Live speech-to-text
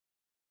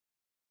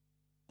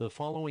The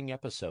following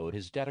episode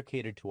is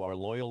dedicated to our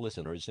loyal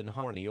listeners in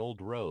Harney Old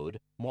Road,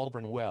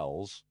 Malvern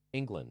Wells,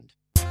 England.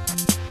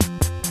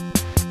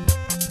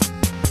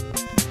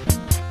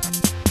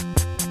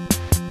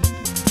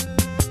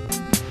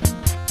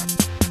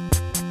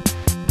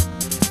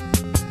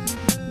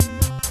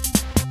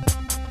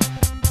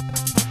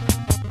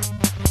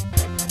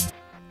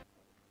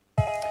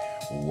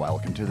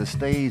 Welcome to the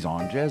Steez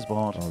on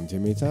JEZBOT. I'm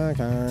Jimmy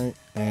Taco,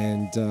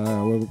 and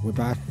we're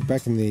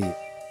back in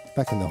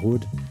the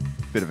hood.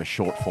 Bit of a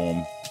short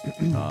form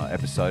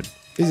episode.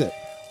 Is it?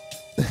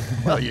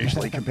 Well,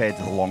 usually compared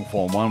to the long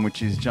form one,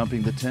 which is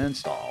jumping the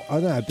turnstile. I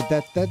know, but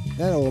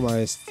that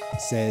almost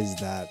says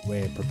that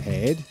we're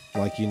prepared,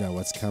 like you know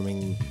what's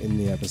coming in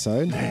the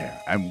episode.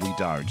 Yeah, and we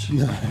don't.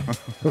 No,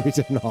 we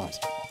do not.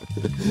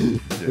 Yeah,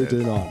 We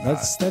do not. no.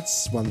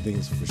 That's one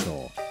thing for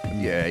sure.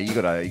 Yeah, you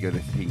gotta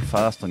think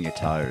fast on your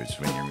toes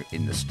when you're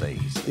in the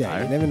Steez. Yeah,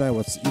 you know? never know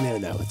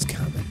what's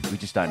coming. We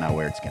just don't know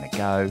where it's gonna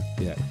go.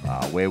 Yeah,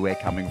 Where we're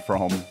coming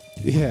from.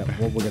 yeah.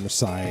 What we're gonna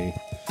say.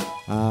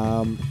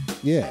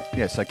 Yeah.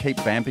 Yeah, so keep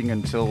vamping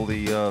until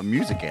the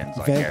music ends.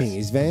 I Vamping guess.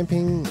 is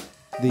vamping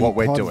the What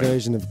we're pod doing.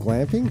 version of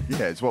glamping.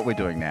 Yeah, it's what we're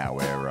doing now.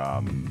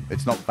 We're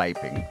it's not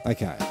vaping.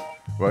 Okay,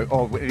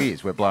 It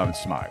is. We're blowing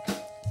smoke.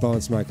 blowing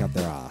smoke up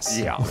their ass.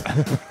 Yeah.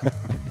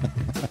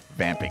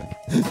 Vamping.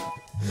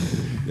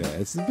 Yeah,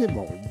 it's a bit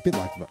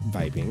like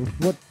vaping.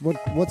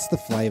 What's the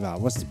flavour?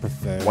 What's the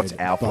preferred? What's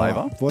our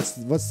flavour?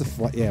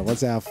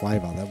 What's our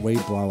flavour that we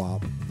blow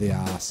up the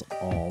ass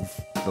of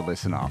The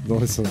listener. the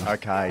listener?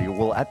 Okay,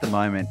 well, at the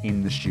moment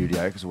in the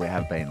studio, because we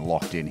have been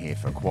locked in here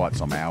for quite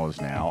some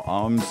hours now,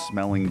 I'm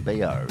smelling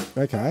BO.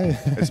 Okay.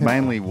 It's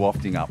mainly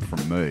wafting up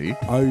from me.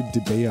 Ode to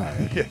BO.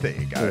 Yeah, there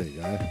you go. There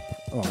you go.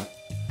 All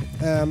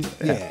right.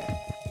 Yeah.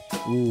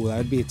 Ooh,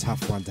 that'd be a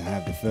tough one to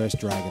have the first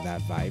drag of that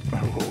vape.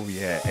 Oh,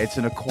 yeah, it's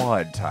an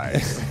acquired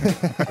taste.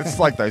 It's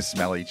like those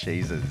smelly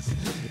cheeses.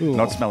 Ooh.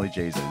 Not smelly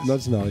Jesus.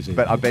 Not smelly.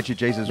 But I bet you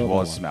Jesus Not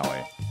was the one.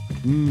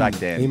 smelly. Back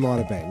then. He might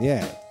have been.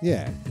 Yeah.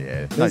 Yeah.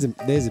 There's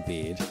a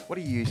beard. What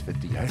do you use for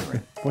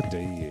deodorant? What do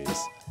you use?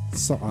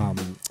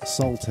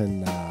 Salt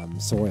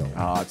and soil.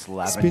 Oh, it's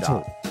lavender.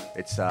 Spittle.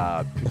 It's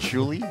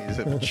patchouli. Is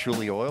it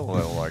patchouli oil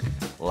or like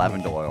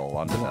lavender oil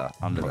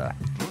under the?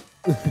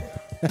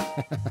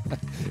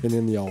 And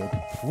then the old.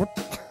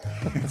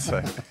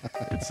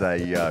 It's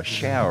a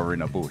shower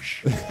in a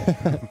bush.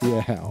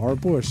 Yeah, or a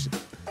bush.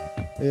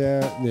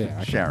 Yeah.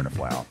 Okay. Shower in a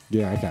flower.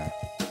 Yeah, okay.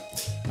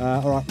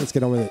 All right, let's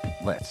get on with it.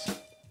 Let's.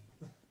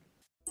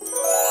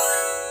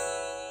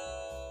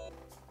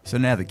 So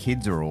now the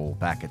kids are all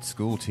back at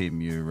school, Tim.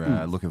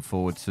 You're looking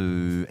forward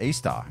to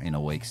Easter in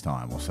a week's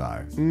time or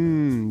so.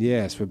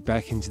 Yes, we're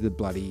back into the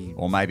bloody...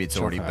 Or maybe it's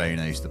already Choco. been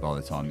Easter by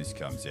the time this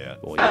comes out.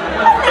 Hello,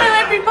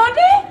 everybody.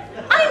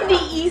 I'm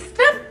the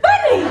Easter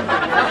Bunny.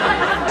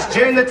 It's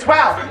June the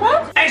 12th.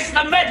 What? It's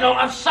the middle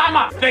of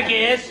summer, big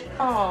ears.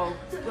 Oh,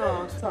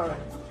 God, sorry.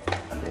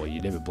 Well,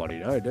 you never bloody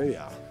know, do you?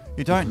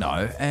 You don't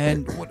know.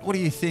 And what do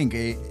you think?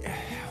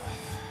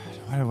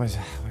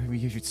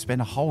 We should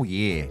spend a whole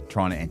year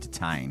trying to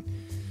entertain.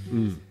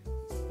 Now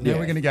Yeah.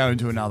 we're going to go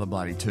into another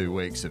bloody 2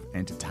 weeks of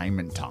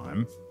entertainment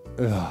time.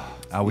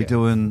 Are we Yeah.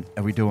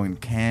 doing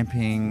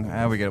camping?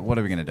 What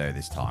are we going to do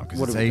this time?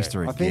 Because it's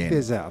Easter I again.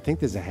 think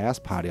there's a house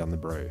party on the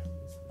brew.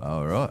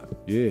 All right.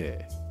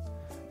 Yeah.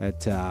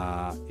 At,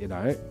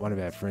 one of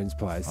our friends'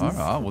 places. All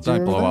right. Well, Do you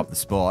don't blow remember up the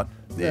spot.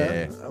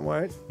 Yeah. I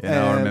won't. Yeah,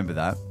 no, I remember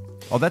that.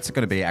 Oh, that's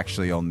going to be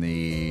actually on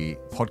the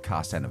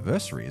podcast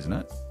anniversary, isn't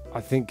it? I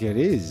think it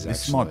is,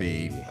 This actually. might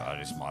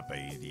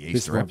be the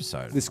Easter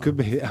episode. This could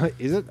be...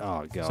 Is it?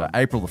 Oh, God. So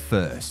April the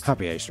 1st.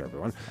 Happy Easter,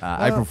 everyone.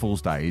 April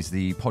Fool's Day is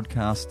the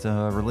podcast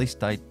release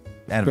date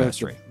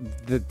anniversary.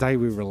 The day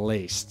we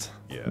released.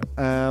 Yeah.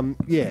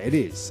 Yeah, it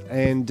is.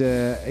 And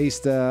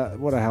Easter,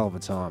 what a hell of a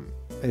time.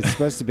 It's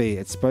supposed to be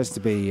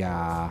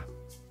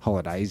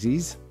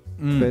holidaysies,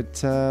 but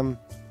it's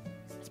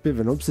a bit of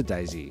an oopsie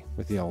daisy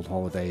with the old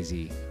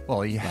holidaysy.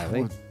 Well, yeah.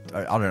 Lately.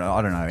 I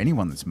don't know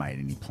anyone that's made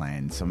any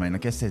plans. I mean, I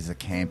guess there's the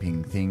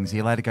camping things. Are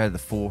you allowed to go to the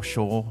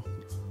foreshore?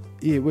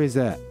 Yeah, where's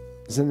that?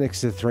 Is it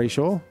next to Three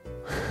Shore?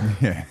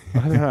 Yeah. I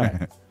don't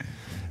know.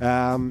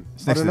 I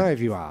next don't to- know if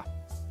you are.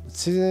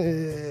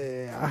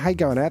 I hate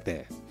going out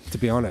there, to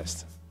be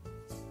honest.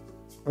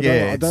 I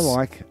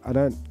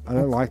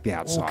don't like the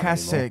outside. Well,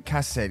 Cass anymore.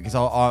 said, because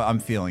I'm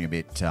feeling a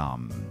bit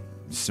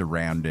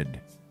surrounded.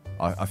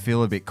 I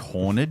feel a bit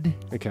cornered.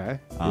 Okay.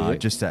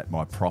 Just at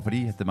my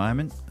property at the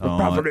moment.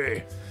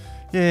 Property.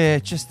 Yeah,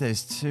 just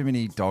there's too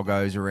many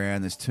doggos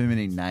around. There's too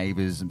many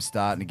neighbours. I'm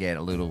starting to get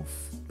a little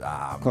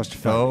Claustrophobic.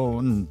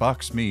 phone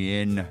bucks me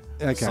in,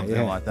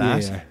 something like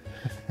that. Yeah.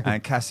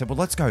 And Cass said, "Well,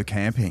 let's go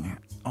camping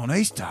on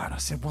Easter." And I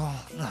said, "Well,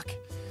 look,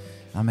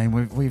 I mean,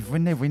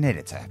 we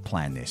needed to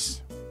plan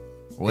this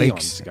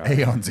weeks,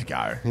 eons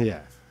ago. Yeah.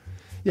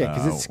 Yeah,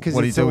 because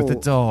what do you do with the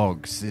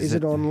dogs? Is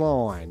it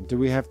online? Do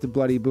we have to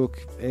bloody book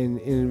in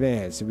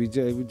advance? Do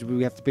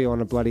we have to be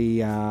on a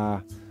bloody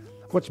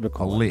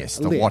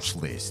whatchamacallit? a watch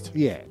list?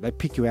 Yeah, they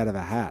pick you out of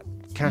a hat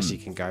Cassie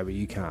can go, but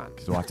you can't.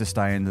 So I have to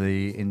stay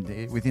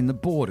within the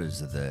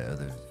borders of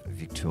the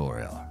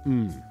Victoria.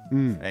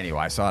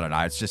 Anyway, so I don't know.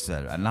 It's just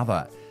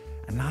another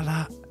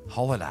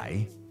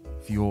holiday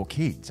for your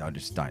kids. I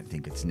just don't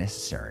think it's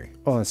necessary.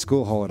 Oh,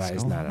 school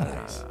holidays?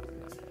 No.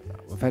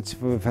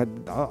 We've had.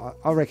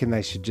 I reckon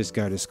they should just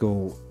go to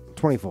school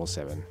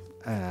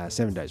 24/7,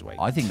 7 days a week.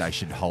 I think they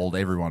should hold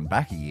everyone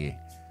back a year.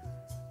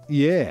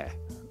 Yeah.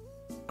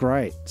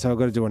 Great. So I've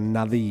got to do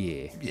another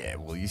year. Yeah,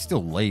 well, you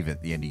still leave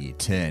at the end of year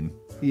 10.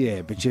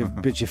 Yeah, but you're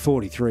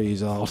 43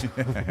 years old.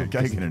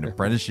 Go get an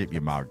apprenticeship, you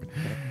mug.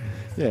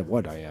 Yeah, why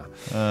don't you?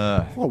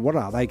 What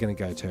are they going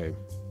to go to?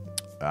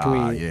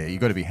 Yeah, you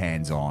got to be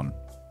hands-on.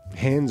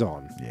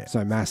 Hands-on? Yeah.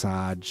 So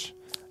massage.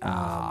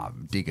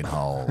 Digging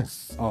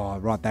holes. Oh,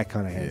 right, that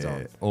kind of hands-on.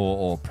 Yeah.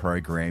 Or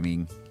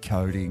programming,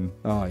 coding.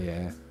 Oh,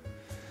 yeah.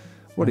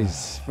 I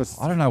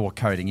don't know what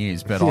coding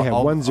is, but yeah,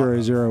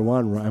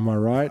 1001. Am I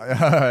right?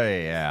 Oh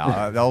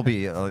yeah,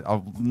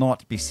 I'll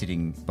not be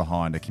sitting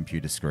behind a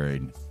computer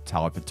screen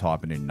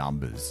typing in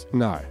numbers.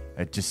 No,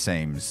 it just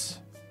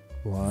seems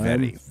One.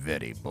 very,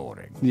 very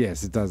boring.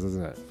 Yes, it does,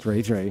 doesn't it?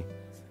 3, 3,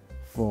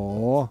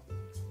 4,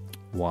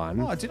 1.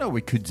 Oh, do you know what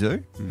we could do?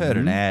 Mm-hmm. Heard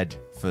an ad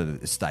for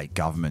the state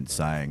government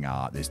saying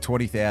there's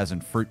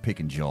 20,000 fruit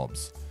picking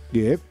jobs.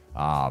 Yep.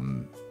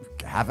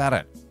 Have at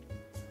it.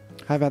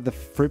 How about the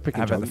fruit picking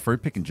jobs? How about the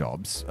fruit picking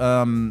jobs?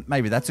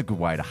 Maybe that's a good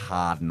way to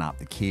harden up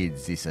the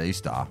kids this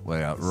Easter.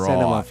 Send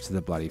them off to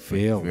the bloody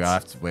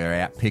fields. We're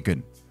out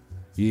picking.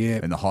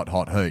 Yeah. In the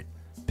hot heat.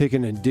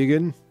 Picking and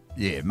digging?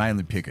 Yeah,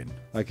 mainly picking.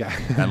 Okay.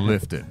 And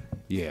lifting.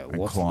 Yeah.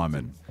 And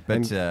climbing.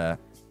 But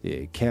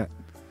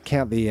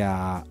count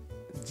the.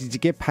 Did you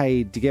get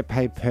paid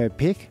per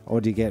pick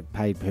or do you get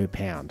paid per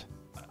pound?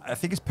 I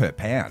think it's per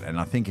pound, and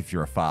I think if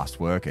you're a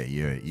fast worker,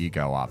 you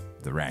go up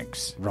the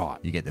ranks. Right.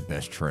 You get the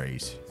best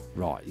trees.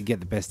 Right, you get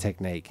the best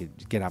technique. You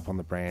get up on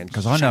the branch.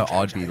 Because I know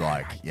I'd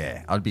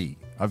be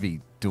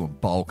doing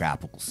bulk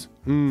apples.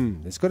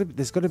 There's got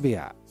to be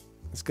a.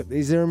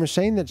 Is there a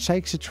machine that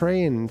shakes a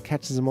tree and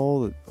catches them all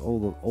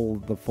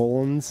the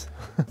fallens?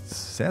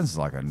 Sounds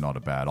like not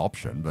a bad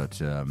option, but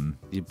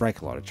you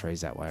break a lot of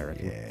trees that way, I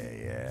reckon.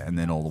 Yeah, and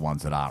then all the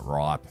ones that aren't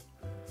ripe.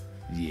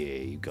 Yeah,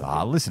 you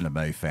got. Listen to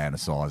me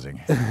fantasizing.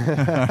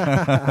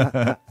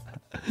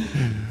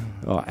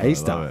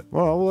 Easter.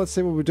 Well, let's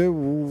see what we do.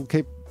 We'll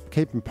keep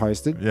them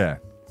posted. Yeah.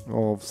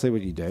 Or see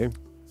what you do.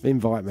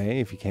 Invite me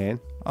if you can.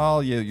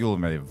 Oh, yeah, you'll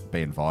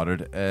be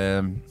invited.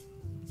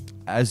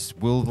 As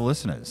will the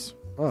listeners.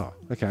 Oh,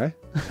 okay.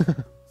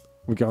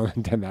 We're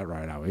going down that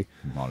road, are we?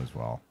 Might as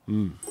well.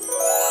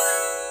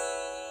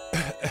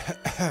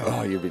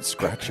 Oh, you're a bit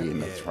scratchy in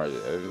the throat.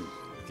 I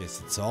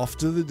guess it's off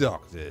to the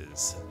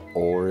doctors.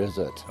 Or is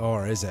it?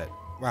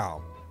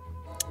 Well,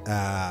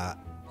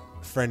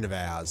 friend of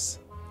ours.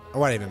 I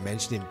won't even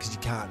mention him because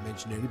you can't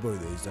mention anybody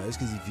these days.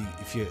 Because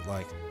if you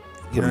like,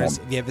 have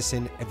you ever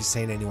seen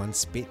anyone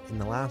spit in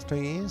the last 2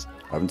 years?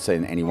 I haven't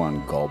seen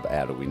anyone gob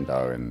out a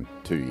window in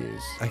 2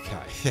 years.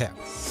 Okay, yeah.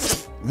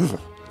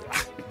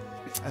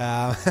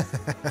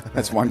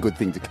 That's one good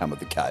thing to come of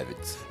the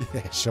COVIDs.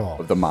 Yeah, sure.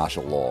 Of the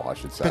martial law, I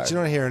should say. But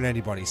you're not hearing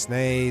anybody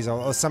sneeze,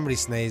 or somebody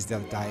sneezed the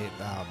other day.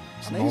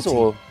 Sneeze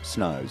or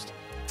snoozed?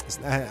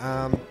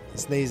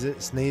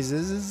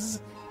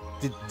 Sneezes.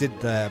 Did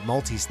the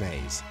multi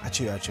sneeze,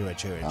 achoo, achoo,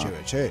 achoo, achoo,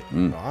 achoo,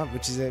 right?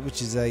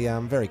 Which is a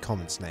very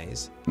common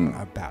sneeze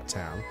about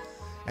town.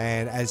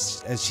 And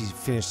as she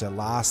finished her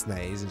last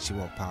sneeze and she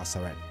walked past,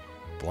 I went,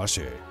 "Bless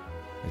you,"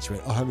 and she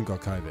went, "I haven't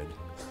got COVID."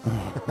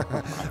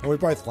 And we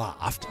both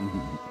laughed,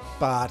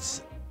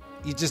 but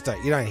you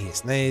don't hear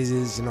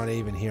sneezes. You're not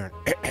even hearing.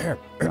 I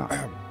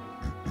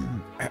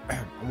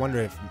wonder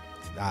if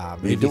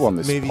you do on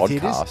this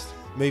podcast.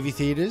 Movie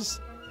theaters.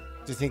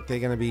 Do you think they're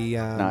going to be?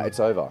 No, it's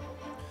over.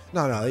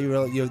 No,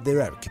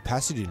 they're at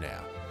capacity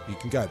now. You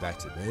can go back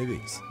to the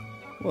movies.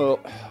 Well,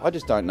 I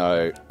just don't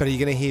know. But are you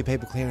going to hear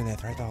people clearing their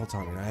throat the whole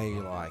time?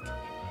 You like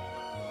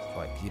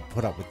you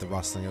put up with the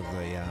rustling of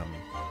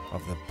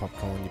the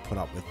popcorn. You put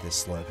up with the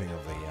slurping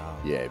of the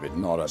yeah, but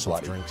not a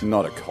soft bloody, drinks.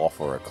 not a cough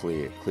or a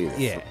clear.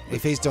 Yeah,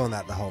 if he's doing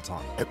that the whole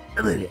time,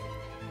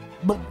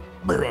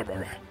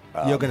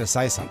 you're going to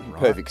say something,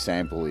 right? Perfect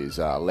sample is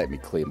 "Let me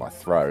clear my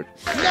throat."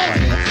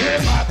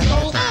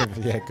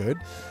 Yeah, good.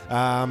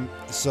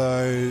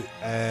 So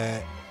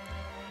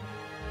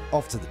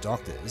off to the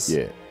doctors.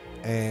 Yeah.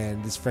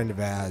 And this friend of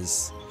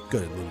ours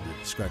got a little bit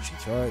of scratchy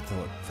throat.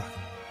 Thought, fuck,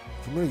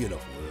 if I'm going to get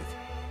off work,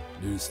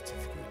 new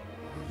certificate,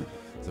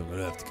 so I'm going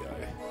to have to go.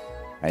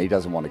 And he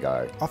doesn't want to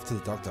go. Off to the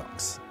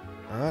docs.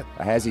 All right.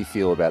 How does he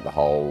feel about the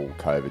whole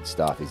COVID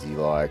stuff? Is he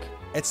like?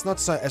 It's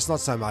not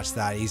so much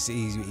that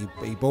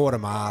he bought a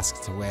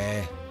mask to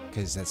wear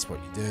because that's what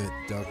you do at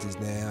the doctors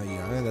now.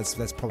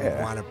 That's probably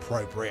one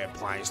appropriate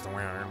place to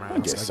wear a mask. I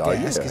guess so.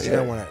 Because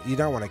you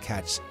don't want to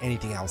catch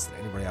anything else that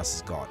anybody else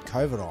has got,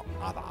 COVID or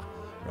other.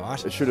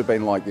 Right. It should have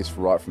been like this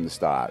right from the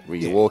start, where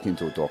you walk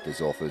into a doctor's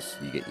office,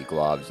 you get your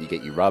gloves, you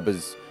get your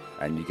rubbers,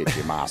 and you get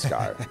your mask.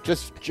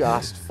 just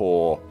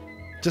for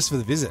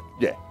the visit.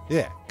 Yeah.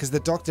 Yeah, because the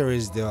doctor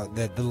is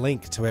the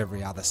link to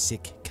every other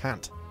sick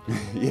cunt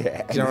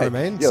Yeah. Do you know what I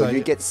mean? Yeah, So-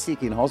 you get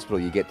sick in hospital.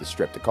 You get the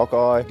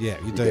streptococci. Yeah,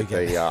 you do You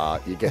get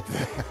you get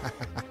the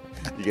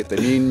you get the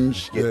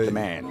ninge. You get the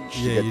mange.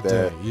 Yeah, you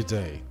get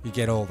do. You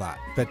get all that.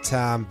 But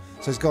so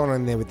he's gone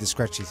in there with the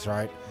scratchy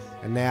throat,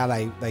 and now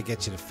they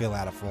get you to fill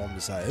out a form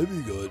to say, have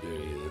you got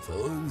any of the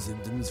following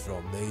symptoms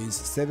from these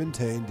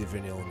 17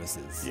 different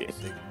illnesses? Yes.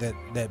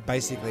 That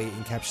basically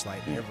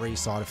encapsulate every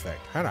side effect.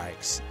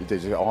 Headaches.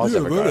 Your eyes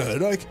have a I've got a go.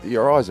 headache.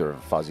 Your eyes are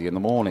fuzzy in the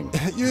morning.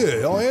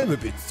 Yeah, I am a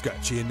bit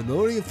scratchy in the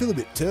morning. I feel a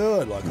bit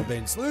tired, like I've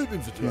been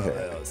sleeping for 12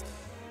 hours.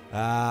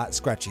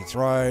 Scratchy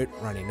throat,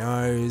 runny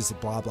nose,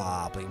 blah,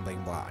 blah, bling,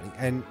 bling, blah.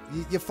 And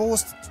you're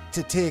forced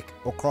to tick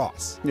or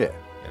cross, Yeah.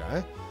 you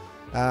know?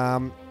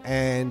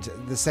 And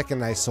the second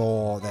they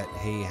saw that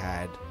he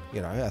had,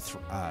 you know,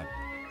 a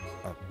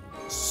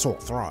sore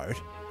throat,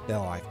 they're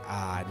like,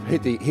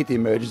 Hit the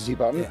emergency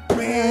button.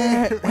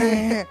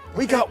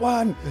 We got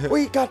one.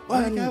 We got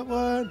I one. got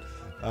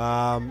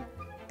one.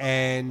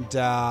 And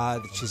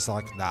she's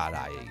like, no,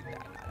 you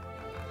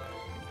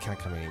can't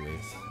come in here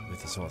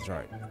with a sore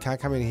throat. You can't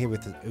come in here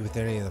with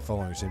any of the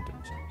following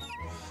symptoms.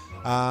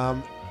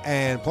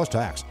 And plus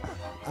tax.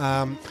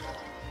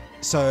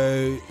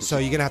 So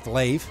you're gonna have to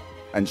leave.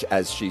 And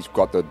as she's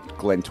got the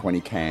Glen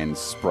 20 cans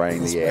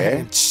spraying the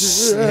air.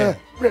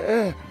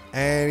 Yeah.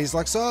 And he's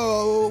like,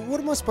 so what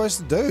am I supposed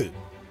to do?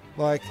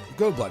 Like, I've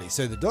got to bloody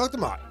see the doctor,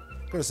 mate.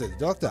 Got to see the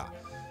doctor.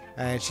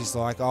 And she's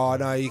like, oh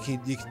no, you can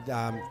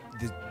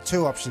the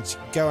two options, you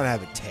can go and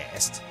have a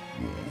test.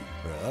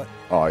 Right.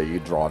 Oh, you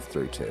drive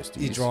through test.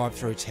 You drive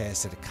through a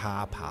test at a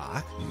car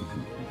park,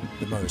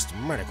 the most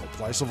medical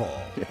place of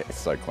all. Yeah, it's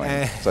so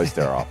clean, so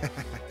sterile.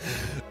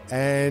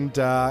 And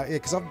yeah,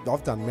 because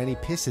I've done many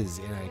pisses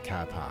in a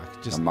car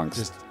park, just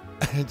Amongst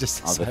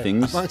just other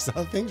things? amongst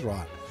other things,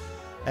 right?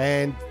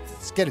 And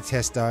let's get a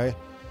testo.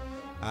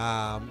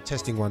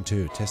 Testing 1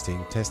 2,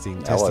 testing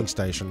Hello.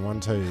 station 1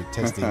 2,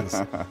 testings.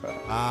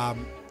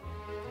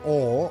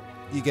 Or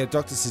you get a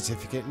doctor's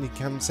certificate and you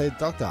come see the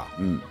doctor.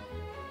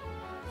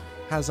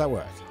 How does that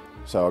work?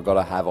 So I've got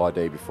to have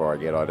ID before I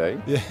get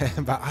ID. Yeah,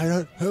 but I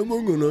don't. How am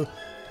I gonna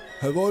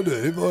have ID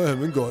if I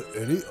haven't got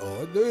any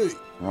ID?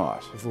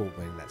 Right. We've all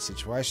been in that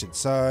situation.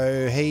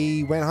 So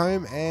he went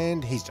home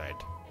and he's dead.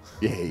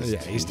 Yeah,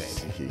 he's dead.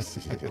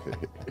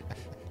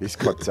 He's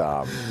got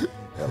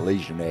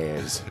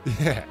legionnaires.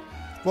 Yeah.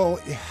 Well,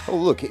 yeah. Oh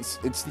look, it's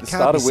the can't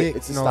start be of sick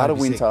it's the and not start of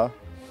be sick. winter.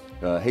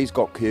 He's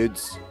got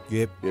kids.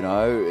 Yep. You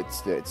know,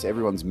 it's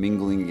everyone's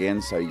mingling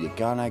again, so you're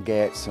gonna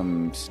get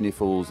some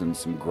sniffles and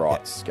some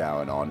grots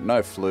going on.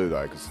 No flu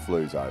though, because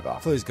flu's over.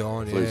 Flu's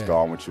gone. Flu's yeah.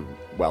 gone, which is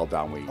well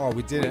done. We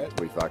did it.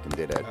 We fucking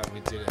did it. We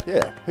did it.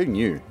 Yeah, who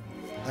knew?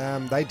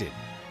 They did.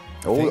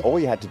 All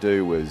you had to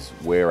do was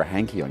wear a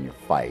hanky on your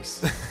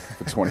face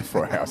for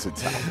 24 hours a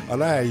day. I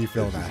know how you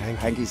feel about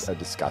hankies. Hankies are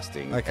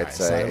disgusting. Okay,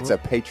 It's a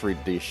petri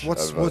dish.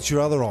 What's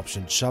your other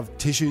option? Shove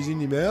tissues in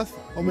your mouth?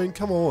 I mean,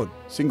 come on.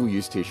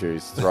 Single-use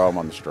tissues, throw them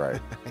on the street.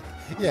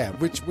 Yeah,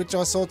 which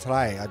I saw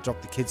today. I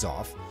dropped the kids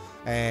off,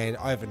 and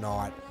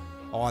overnight,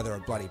 either a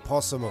bloody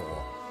possum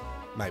or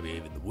maybe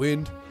even the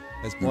wind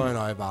has blown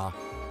over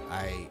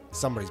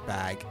somebody's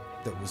bag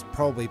that was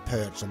probably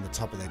perched on the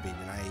top of their bin.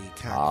 You know, you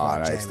can't quite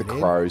No, jam it's the it in.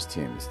 crows,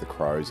 Tim. It's the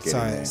crows getting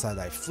there. So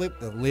they flip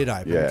the lid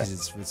open Yeah. because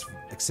it's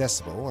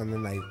accessible, and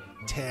then they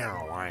tear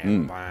away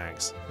in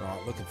bags, right,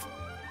 looking for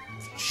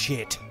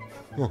shit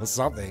or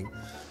something.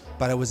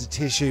 But it was a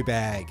tissue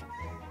bag,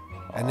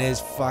 and there's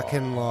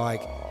fucking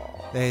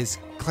there's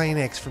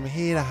Kleenex from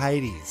here to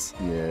Hades.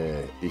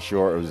 Yeah. You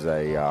sure it was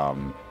a...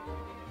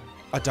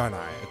 I don't know.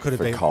 It could have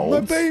For been colds?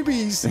 my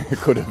babies. it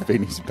could have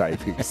been his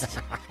babies.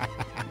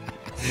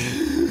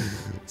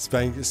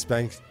 Spank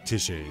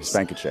tissues.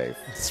 Spankerchief.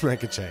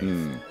 Spankerchief.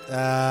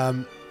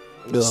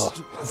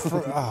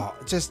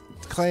 Just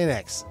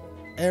Kleenex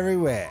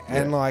everywhere,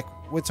 and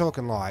we're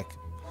talking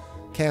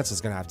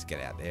council's going to have to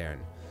get out there and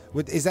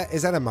is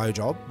that a mo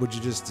job? Would you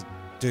just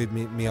do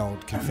me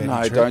old confetti? No,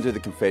 trick? don't do the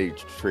confetti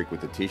trick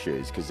with the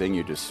tissues, because then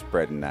you're just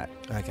spreading that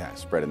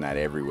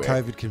everywhere.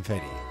 COVID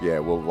confetti. Yeah,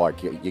 well,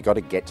 you got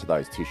to get to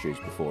those tissues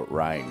before it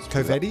rains.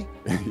 Confetti?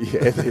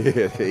 Yeah,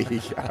 there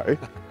you go.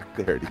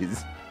 There it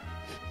is.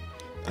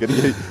 Got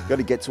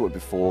to get to it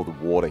before the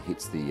water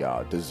hits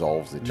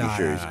dissolves the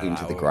tissues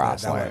into the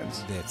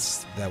grasslands.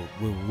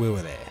 We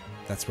were there.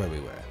 That's where we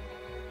were.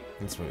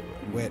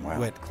 Wet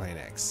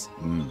Kleenex,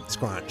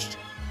 scrunched,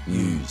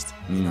 used.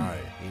 You know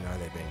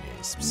they've been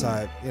used.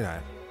 So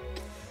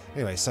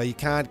anyway, so you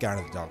can't go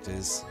to the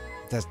doctors.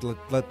 Just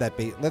let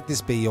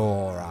this be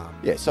your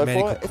So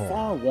medical if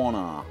call.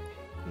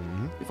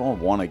 I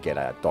wanna get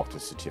a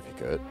doctor's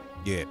certificate,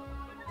 Yeah.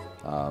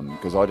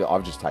 because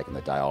I've just taken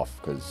the day off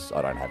because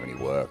I don't have any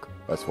work.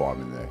 That's why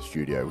I'm in the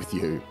studio with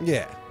you.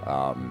 Yeah.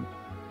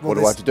 What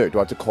do I have to do? Do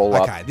I have to call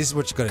up? Okay, this is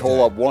what you got to do.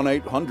 Call up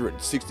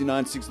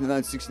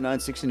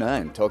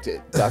 1-800-69-69-69-69. Talk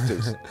to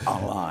doctors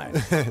online.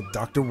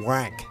 Dr.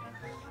 Wank.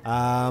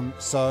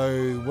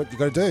 So what you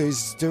got to do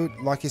is do it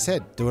like you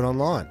said. Do it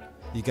online.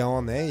 You go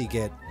on there. You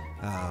get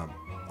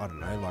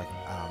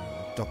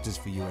Doctors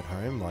for You at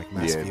Home, like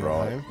Mass Yeah, View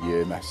right. at Home.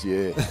 Yeah, Mass,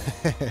 yeah.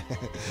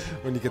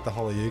 When you get the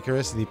Holy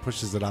Eucharist and he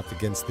pushes it up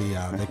against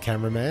the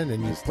cameraman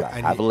and you Just,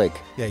 and have a lick.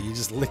 Yeah, you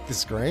just lick the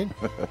screen.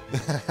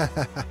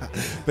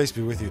 Peace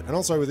be with you. And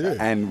also with you.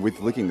 And with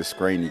licking the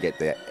screen, you get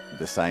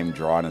the same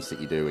dryness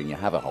that you do when you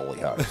have a Holy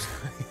Host.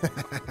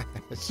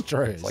 It's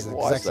true. It's like, the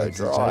why exact so same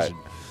dry? situation.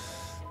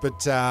 But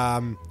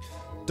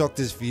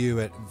Doctors for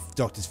You at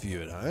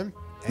Home.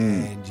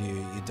 And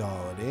you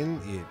dial it in,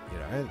 you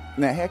know.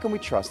 Now, how can we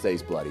trust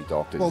these bloody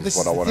doctors? Well, is this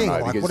what is I the want to thing. know.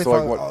 Like, Because what it's if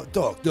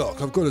like,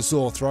 Doc, I've got a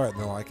sore throat, and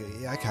they're like,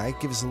 yeah, okay,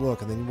 give us a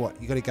look, and then what?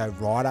 You got to go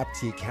right up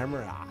to your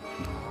camera.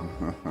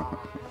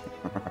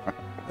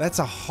 That's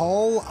a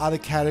whole other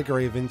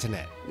category of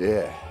internet.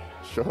 Yeah,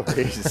 sure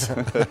is. You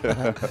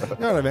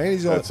know what I mean?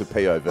 He's like, That's a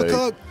POV. I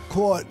can't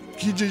quite.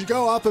 Could you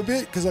go up a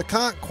bit because I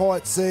can't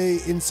quite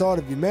see inside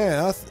of your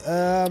mouth.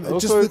 It just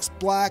Also- looks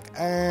black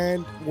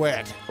and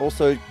wet.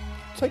 Also,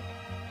 take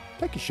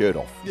your shirt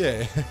off.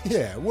 Yeah,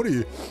 yeah. What are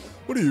you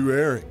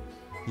wearing?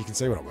 You can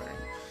see what I'm wearing.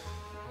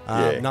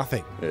 Yeah.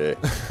 Nothing. Yeah.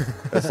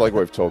 That's like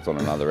we've talked on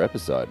another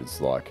episode. It's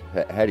like,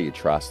 how do you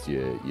trust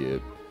your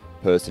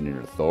person in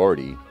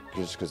authority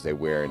just because they're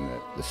wearing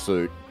the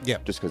suit?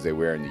 Yep. Just because they're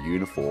wearing the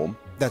uniform?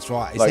 That's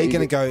right. Is Like, he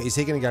going to go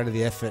to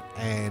the effort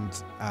and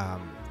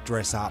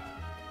dress up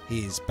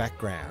his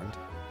background?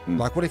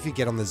 Like, what if you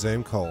get on the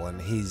Zoom call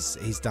and he's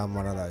done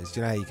one of those? Do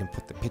you know how you can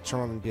put the picture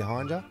on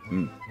behind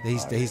you?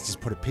 He's just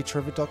put a picture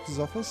of a doctor's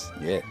office.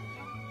 Yeah.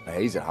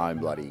 He's at home,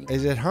 bloody.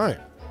 Is at home?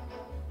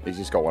 He's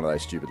just got one of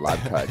those stupid lab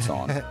coats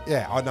on.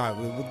 Yeah, I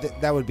know.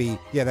 That would be.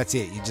 Yeah, that's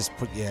it. You just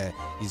put your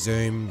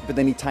Zoom. But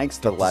then he takes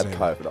the Dr. lab Zoom.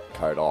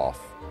 coat off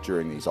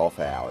during these off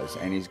hours,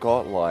 and he's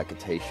got like a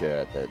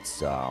t-shirt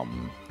that's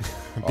Bintang.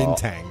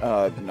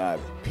 no,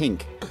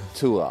 pink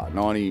tour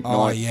 90.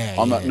 Oh, 90 yeah,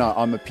 I'm yeah.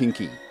 I'm a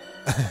pinky.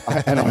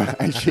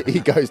 And he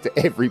goes to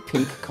every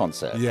Pink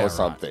concert Yeah, or right.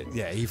 something.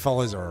 Yeah, he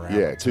follows her around.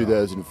 Yeah, That's right.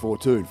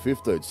 2014,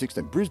 15,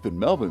 16, Brisbane,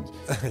 Melbourne.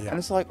 Yeah. And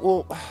it's like,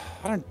 well,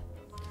 I don't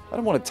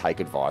want to take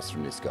advice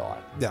from this guy.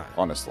 No.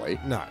 Honestly.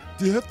 No.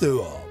 Do you have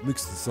to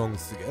mix the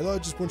songs together? I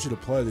just want you to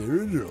play the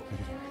original.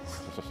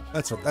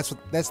 That's the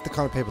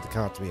kind of people that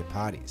come up to me at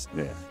parties.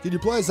 Yeah. Can you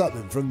play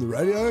something from the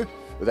radio?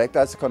 But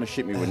that's the kind of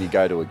shit me when you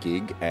go to a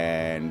gig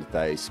and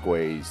they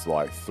squeeze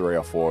like 3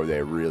 or 4 of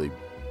their really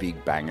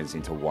big bangers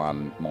into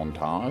one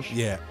montage.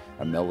 Yeah.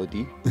 A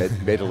melody,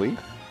 medley.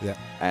 Yeah.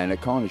 And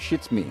it kind of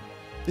shits me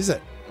Is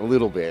it? a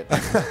little bit.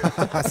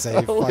 I say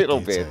A little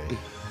you bit. Too.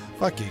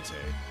 Fuck you too.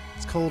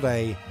 It's called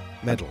a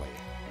medley.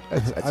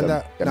 It's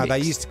No, a they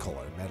mix. used to call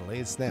it a medley.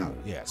 It's now,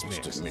 it's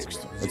mixed. just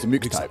mixed. It's It's a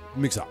mixtape.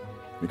 Mix up.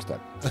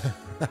 Mixtape.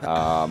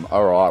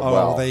 All right, Oh,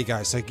 well, there you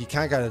go. So you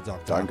can't go to the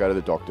doctor. don't go to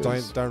the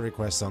doctors. Don't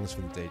request songs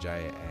from the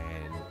DJ,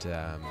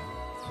 and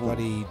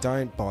bloody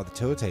don't buy the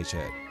tour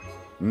T-shirt.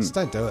 Just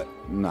don't do it.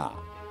 Nah.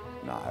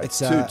 It's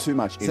too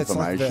much so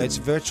information. It's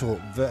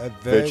virtual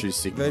Virtue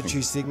signaling.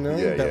 Virtue signaling,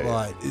 Yeah, but yeah.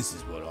 like this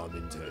is what I'm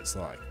into. It's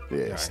like yeah,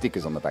 you know,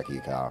 stickers on the back of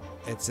your car.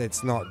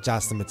 it's not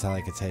just the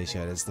Metallica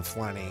T-shirt. It's the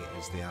flanny.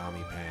 It's the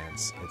army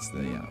pants. It's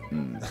the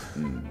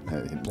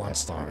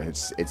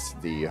Bloodstones. It's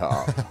the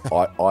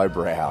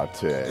eyebrow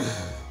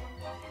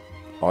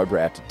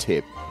to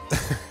tip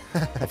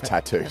of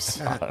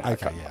tattoos. I don't know.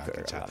 Okay, yeah,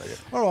 okay, chat.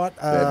 All right,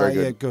 very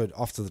good. yeah, good.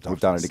 Off to the doctors.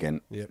 We've done it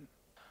again. Yep.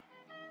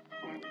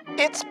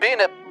 It's been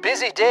a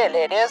busy day,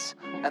 ladies,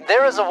 and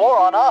there is a war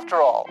on after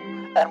all.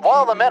 And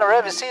while the men are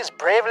overseas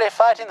bravely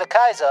fighting the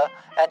Kaiser,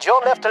 and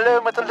you're left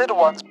alone with the little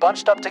ones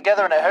bunched up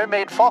together in a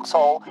homemade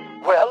foxhole,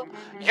 well,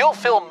 you'll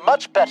feel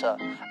much better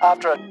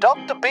after a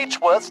Dr.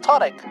 Beechworth's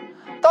tonic.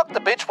 Dr.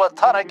 Beechworth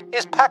tonic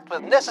is packed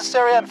with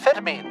necessary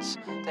amphetamines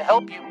to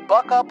help you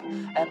buck up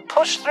and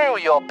push through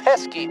your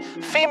pesky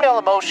female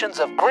emotions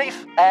of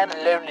grief and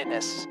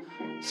loneliness.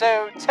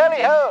 So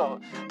tally-ho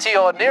to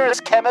your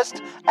nearest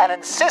chemist and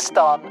insist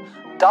on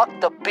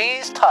Dr.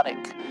 B's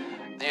tonic.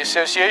 The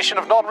Association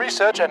of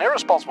Non-Research and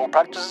Irresponsible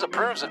Practices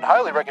approves and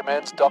highly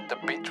recommends Dr.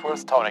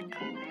 Beechworth's tonic.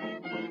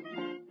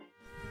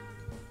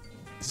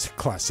 It's a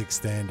classic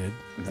standard.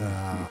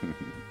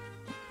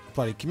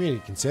 Bloody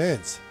community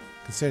concerns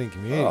concerning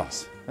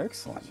communities. Oh,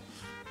 excellent.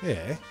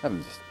 Yeah.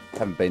 Haven't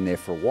been there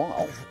for a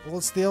while. Well,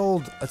 it's the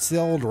old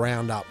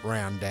round up,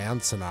 round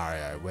down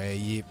scenario where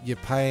you're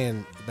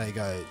paying. They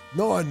go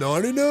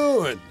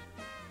 $9.99.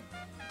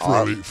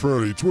 Freddie,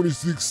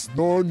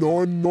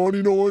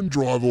 26.99.99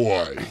 drive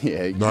away.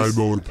 Yeah, No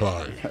more to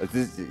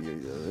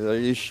pay. Are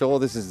you sure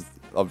this is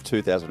of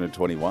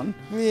 2021?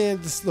 Yeah,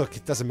 just look.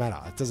 It doesn't matter.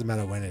 It doesn't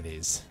matter when it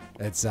is.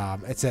 It's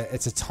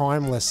a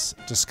timeless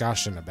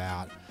discussion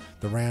about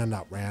the round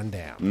up, round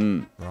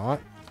down. Right?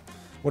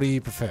 What do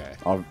you prefer?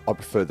 I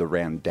prefer the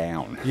round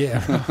down.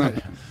 Yeah,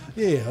 right.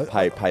 Yeah.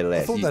 Pay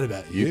less. I thought that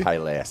about you. You pay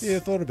less. Yeah, I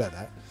thought about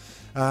that.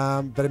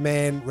 But a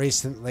man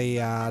recently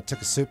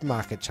took a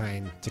supermarket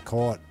chain to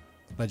court,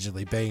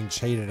 allegedly being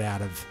cheated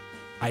out of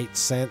 8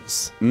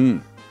 cents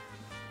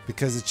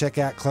because the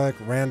checkout clerk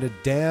rounded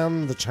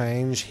down the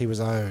change he was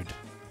owed.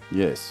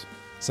 Yes.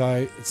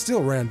 So it's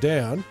still round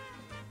down,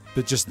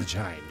 but just the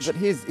change. But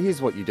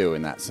here's what you do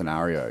in that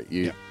scenario.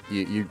 You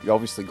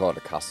obviously got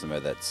a customer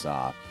that's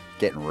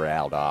getting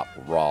riled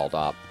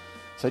up.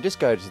 So just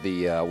go to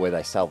the where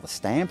they sell the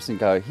stamps and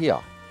go,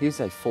 here's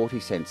a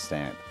 40-cent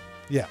stamp.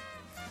 Yeah.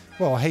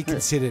 Well, he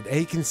considered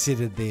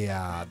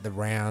the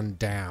round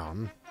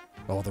down,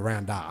 or the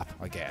round up,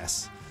 I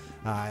guess.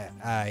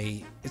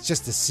 It's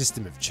just a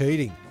system of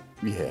cheating.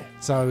 Yeah.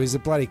 So he's a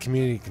bloody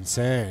community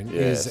concern.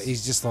 Yes.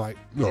 He's just like,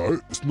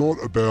 No, it's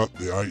not about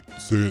the 8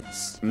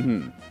 cents.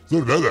 Mm-hmm. It's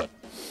not about that.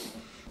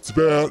 It's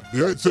about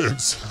the 8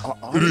 cents.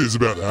 It is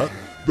about that,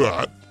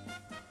 but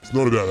it's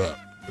not about that.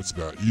 It's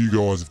about you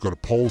guys have got a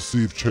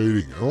policy of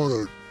cheating.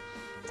 I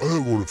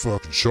don't want to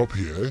fucking shop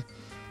here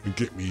and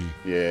get me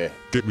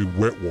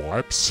wet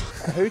wipes.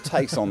 Who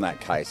takes on that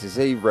case? Is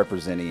he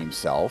representing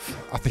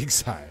himself? I think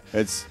so.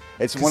 It's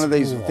one of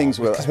these things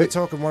where... Because we're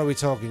talking, what are we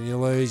talking? You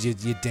lose,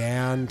 you're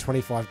down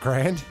 25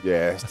 grand.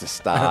 Yeah, to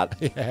start.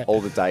 Yeah. All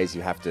the days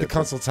you have to... The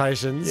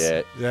consultations.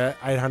 Yeah. Yeah,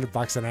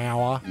 $800 an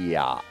hour.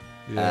 Yeah.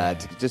 Yeah.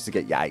 Just to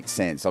get you 8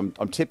 cents. I'm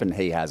tipping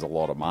he has a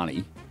lot of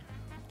money.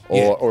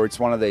 Or it's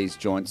one of these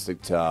joints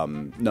that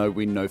no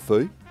win, no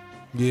fee.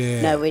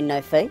 Yeah. No win,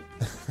 no fee.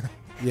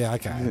 Yeah,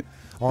 okay.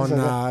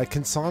 On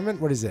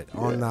consignment, what is it?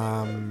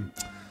 Yeah.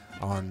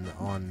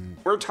 On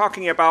We're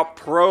talking about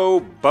pro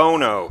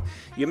bono.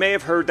 You may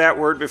have heard that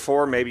word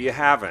before, maybe you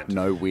haven't.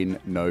 No win,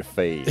 no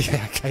fee.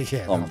 Yeah, okay,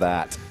 yeah. On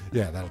that.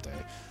 Yeah, that'll do.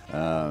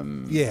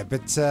 Yeah,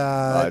 but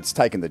it's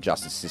taken the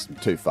justice system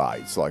too far.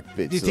 It's like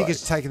do you think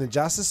it's taking the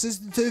justice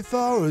system too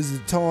far, or is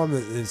it time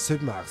that the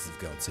supermarkets have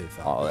gone too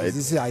far? This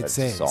is 8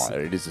 cents.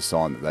 It is a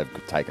sign that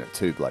they've taken it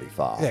too bloody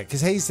far. Yeah,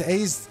 because he's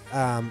this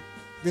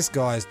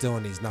guy's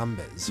doing his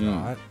numbers,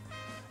 right?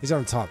 He's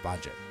on a tight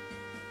budget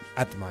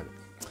at the moment,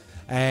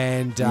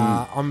 and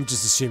I'm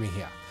just assuming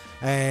here,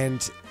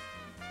 and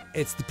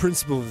it's the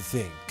principle of the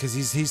thing, because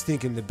he's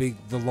thinking the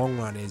long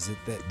run is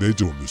that They're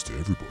doing this to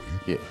everybody.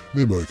 Yeah.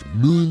 They're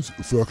making millions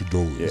of fucking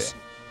dollars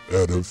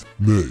out of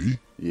me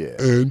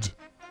and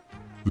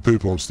the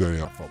people I'm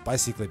standing up for.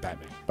 Basically,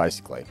 Batman.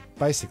 Basically.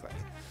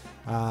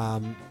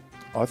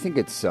 I think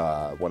it's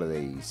one of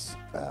these...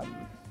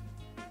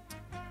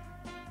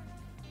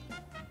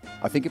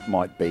 I think it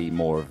might be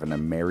more of an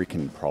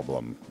American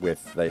problem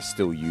with they're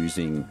still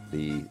using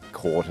the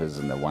quarters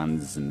and the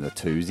ones and the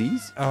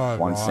twosies. Oh,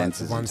 1 right.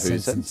 cents and 2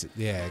 cents.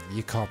 Yeah,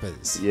 your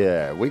coppers.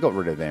 Yeah, we got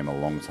rid of them a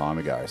long time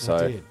ago.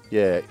 So, did.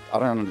 yeah, I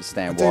don't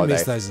understand I why do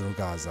miss those little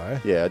guys,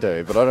 though. Yeah, I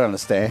do, but I don't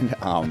understand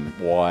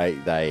why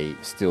they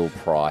still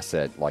price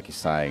it, like you're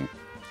saying,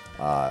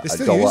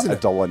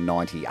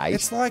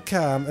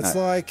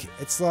 $1.98.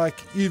 It's like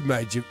you've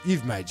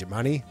made your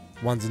money.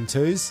 Ones and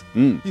twos,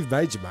 you've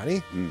made your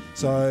money,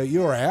 so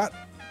you're out.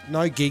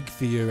 No gig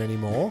for you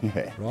anymore,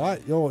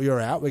 right? You're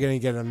out. We're going to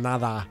get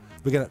another.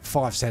 We're going to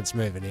 5 cents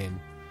moving in.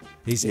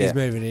 He's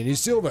moving in.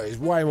 He's silver. He's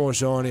way more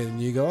shiny than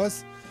you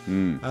guys.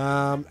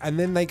 And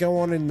then they go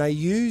on and they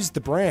use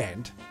the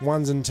brand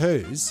ones and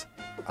twos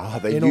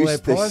in all their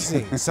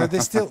pricing. So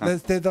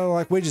they're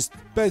like, we're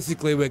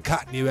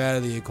cutting you out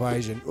of the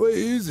equation. We're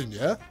using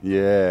you,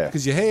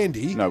 because you're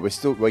handy. No,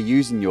 we're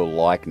using your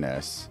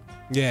likeness.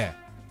 Yeah.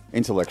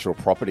 Intellectual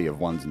property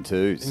of ones and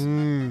twos.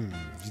 You're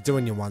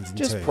doing your ones and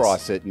twos. Just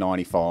price it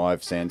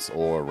 95 cents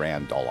or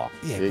around $1.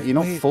 Yeah, you're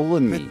not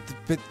fooling me.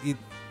 But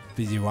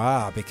you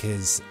are,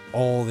 because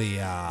all the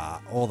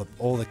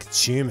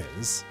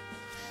consumers,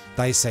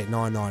 they say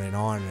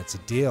 $9.99 and it's a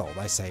deal.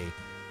 They say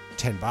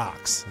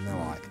 $10 and they're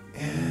like,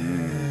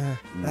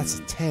 that's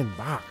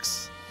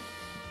 $10.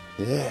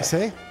 Yeah. You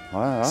see?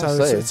 I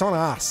so see. it's on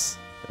us.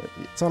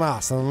 It's on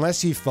us. And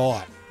unless you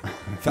fight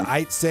for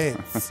 8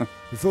 cents,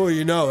 before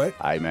you know it.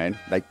 Hey, man,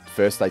 they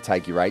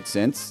take your 8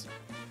 cents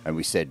and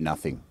we said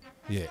nothing.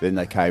 Yeah. Then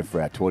they came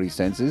for our 20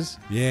 cents.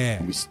 Yeah.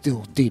 And we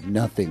still did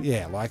nothing.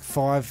 Yeah, like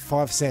 5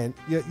 cent.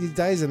 Your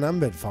days are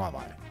numbered, 50.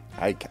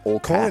 Hey,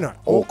 all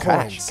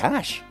coins.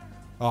 Cash.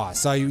 Oh,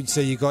 so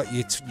you got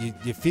your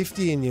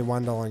 50 and your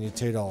 $1 and your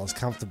 $2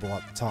 comfortable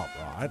at the top,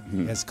 right?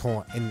 As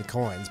in the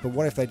coins. But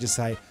what if they just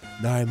say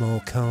no more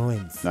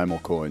coins? No more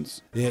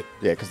coins. Yep.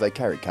 Yeah, because they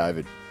carried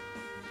COVID.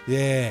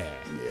 Yeah.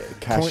 Yeah,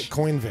 cash.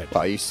 Coinvid.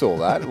 Oh, you saw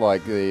that,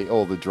 like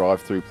all the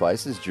drive-through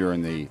places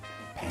during the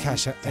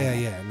cash.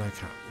 Yeah.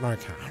 No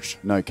cash.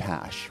 No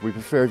cash. We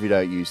prefer if you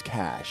don't use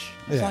cash.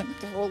 It's like,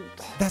 well,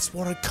 that's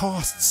what it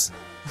costs.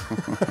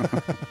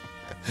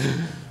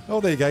 Oh,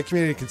 there you go.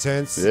 Community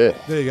concerns. Yeah.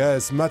 There you go.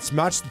 It's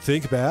much to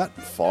think about.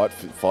 Fight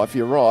for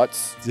your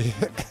rights. Yeah.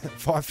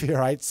 Fight for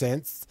your 8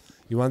 cents.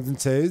 Your ones and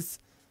twos.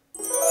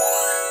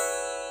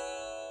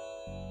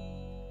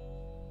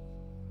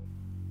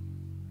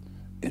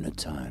 In a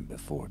time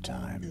before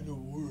time. In a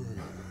world.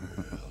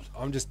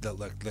 I'm just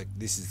look.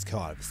 This is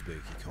kind of a spooky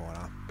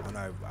corner. I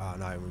know.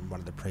 In one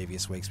of the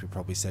previous weeks we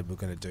probably said we're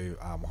going to do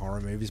horror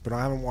movies, but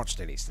I haven't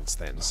watched any since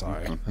then. So,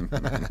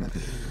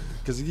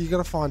 because you got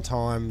to find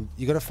time.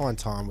 You got to find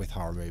time with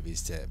horror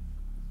movies to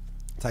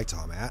take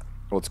time out.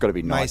 Well, it's got to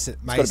be night. It's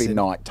got to be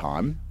night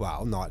time.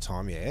 Well, night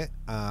time, yeah.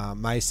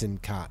 Mason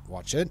can't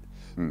watch it,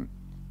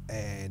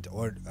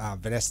 or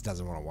Vanessa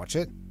doesn't want to watch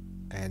it.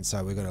 and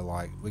so we got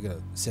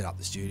to set up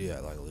the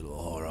studio like a little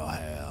horror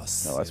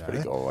house. No, that's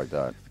pretty cool. I like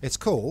that. It's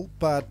cool,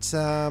 but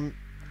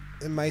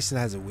Mason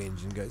has a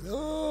whinge and goes,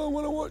 "Oh, I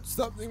want to watch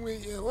something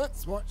with you.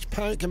 Let's watch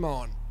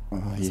Pokemon."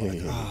 Oh,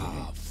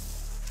 yeah.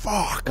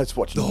 Fuck. Let's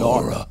watch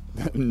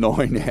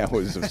 9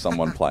 hours of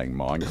someone playing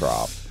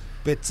Minecraft.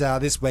 But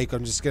this week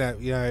I'm just gonna,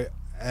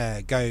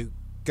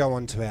 go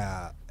onto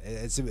our.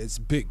 It's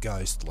a bit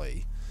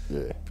ghostly.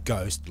 Yeah.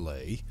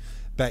 Ghostly,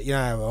 but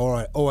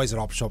always at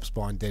op shops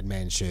buying dead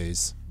man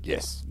shoes.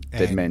 Yes. And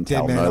Dead men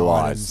tell no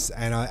lies.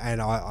 And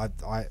I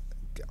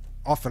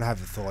often have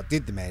the thought: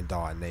 did the man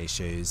die in these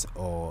shoes,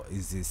 or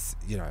is this?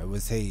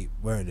 Was he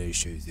wearing these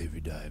shoes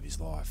every day of his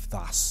life,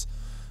 thus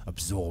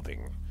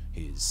absorbing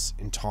his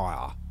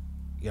entire,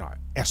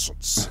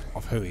 essence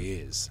of who he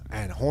is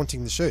and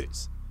haunting the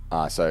shoes?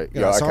 So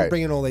So I'm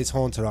bringing all these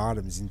haunted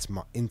items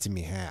into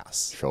my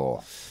house.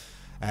 Sure.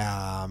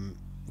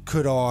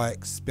 Could I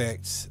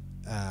expect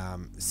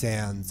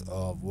sounds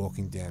of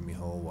walking down my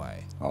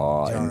hallway?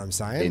 Oh, do you know what I'm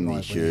saying? In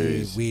these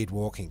shoes. Weird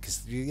walking.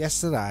 Because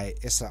yesterday,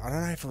 I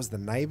don't know if it was the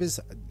neighbours.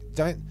 I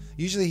don't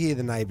usually hear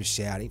the neighbours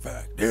shouting,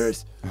 "Fuck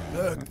this,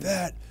 fuck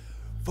that,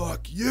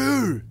 fuck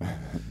you."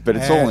 But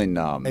it's all in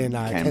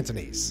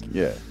Cantonese.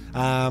 Yeah.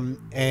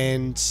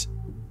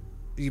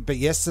 But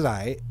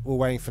yesterday we were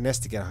waiting for Ness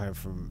to get home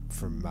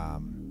from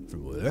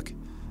work,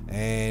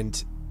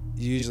 and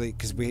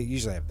because we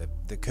usually have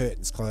the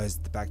curtains closed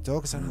at the back door,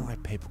 because I don't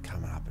like people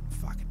coming up and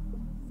fucking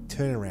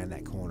turning around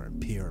that corner and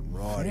peering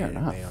right in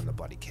at me on the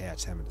bloody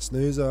couch having a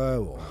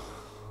snoozo, or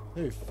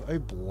who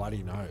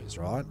bloody knows,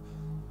 right?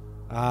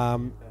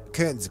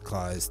 Curtains are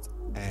closed,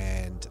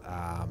 and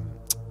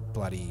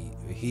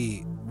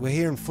we're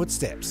hearing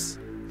footsteps.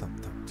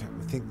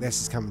 We think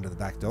Ness is coming to the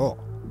back door.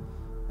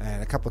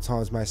 And a couple of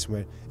times Mason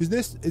went,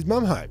 is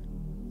Mum home?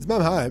 Is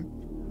Mum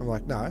home? I'm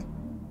like, no.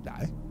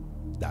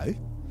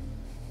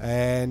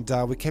 And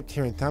we kept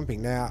hearing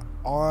thumping. Now,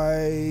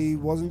 I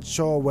wasn't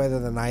sure whether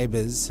the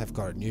neighbours have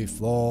got a new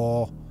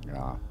floor.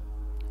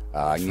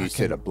 New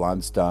set of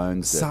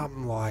bloodstones.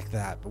 Something like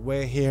that. But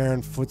we're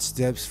hearing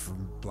footsteps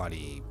from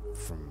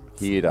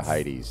here to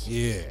Hades.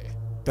 Yeah.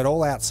 But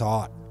all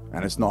outside.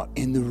 And it's not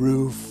in the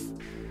roof.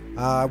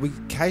 We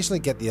occasionally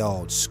get the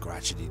old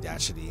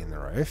scratchety-datchety in the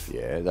roof.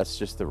 Yeah, that's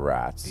just the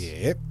rats.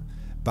 Yep.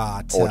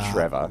 But or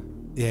Trevor.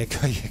 Yeah,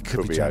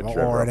 could be Trevor,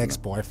 Trevor or an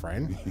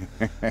ex-boyfriend.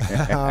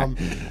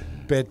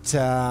 But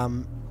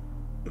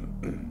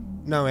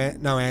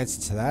no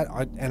answer to that.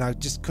 I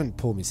just couldn't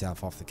pull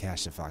myself off the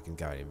couch to fucking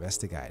go and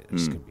investigate it. I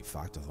just couldn't be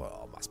fucked. I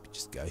thought, it must be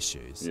just ghost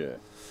shoes. Yeah.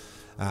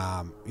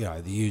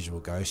 The usual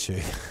ghost shoe.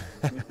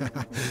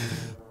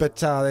 But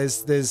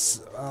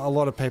there's a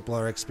lot of people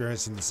are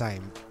experiencing the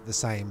same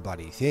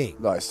bloody thing.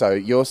 So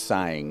you're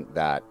saying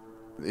that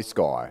this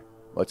guy,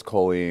 let's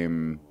call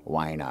him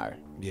Wayno.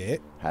 Yeah.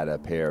 Had a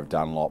pair of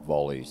Dunlop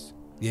volleys.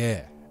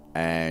 Yeah.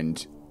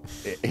 And,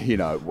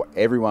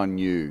 everyone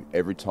knew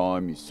every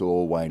time you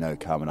saw Wayno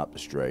coming up the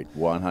street,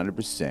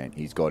 100%,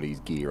 he's got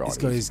his gear on. He's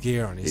got his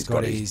gear on. He's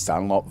got his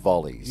Dunlop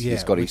volleys. Yeah,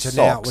 he's got his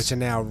socks. which are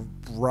now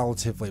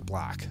relatively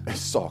black.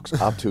 Socks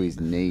up to his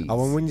knees.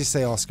 When you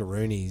see Oscar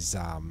Rooney's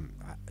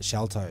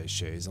shell-toe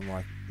shoes, I'm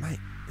like, mate,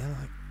 they're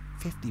like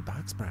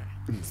 $50, bro.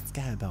 Let's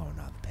go and buy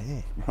another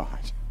pair.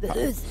 Right.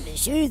 Those are the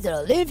shoes that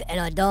I live and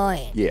I die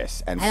in.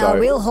 Yes, and so I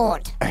will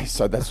haunt.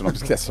 So that's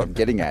what I'm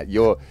getting at.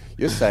 You're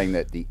saying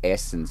that the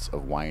essence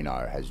of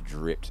Wayno has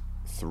dripped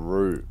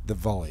through the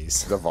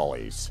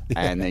volleys,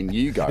 and then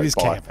you go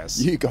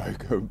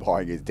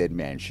buying his dead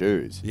man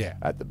shoes. Yeah.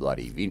 At the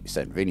bloody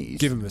St. Vinny's.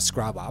 Give him a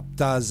scrub up.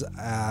 Does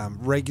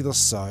regular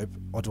soap,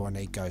 or do I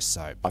need ghost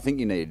soap? I think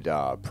you need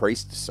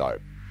priest soap.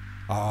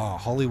 Oh,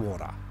 holy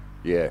water.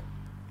 Yeah.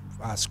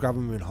 Scrub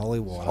them in holy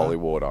water. Holy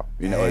water.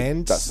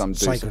 And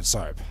sacred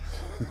soap.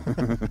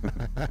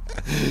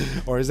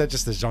 Or is that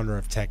just the genre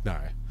of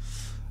techno?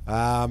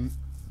 A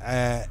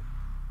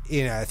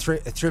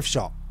thrift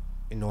shop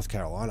in North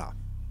Carolina.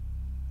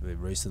 We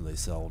recently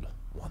sold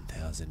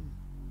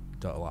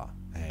 $1,000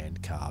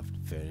 hand-carved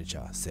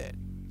furniture set.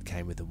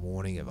 Came with a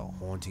warning of a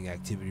haunting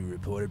activity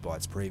reported by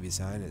its previous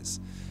owners.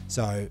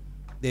 So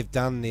they've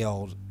done the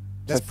old...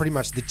 That's pretty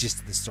much the gist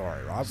of the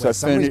story, right? Where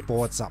somebody's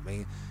bought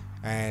something...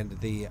 And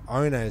the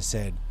owner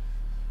said,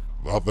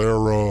 "That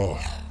there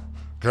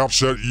couch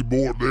set you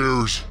bought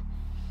there's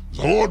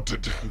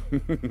haunted.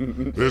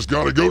 There's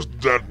got a ghost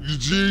that you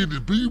see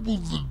the people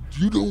that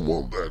you don't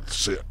want that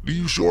set. Are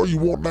you sure you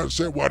want that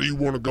set? Why do you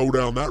want to go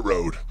down that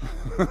road?"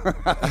 You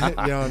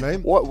know what I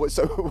mean? What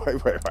so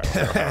wait.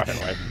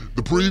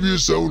 The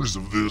previous owners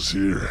of this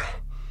here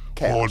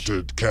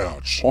haunted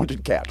couch,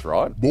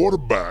 right? Bought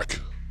it back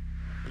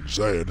and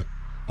said,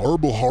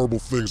 horrible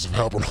things have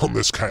happened on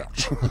this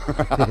couch.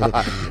 And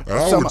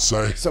I would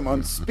say... Some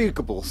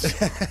unspeakables.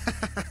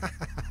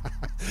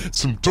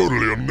 Some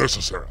totally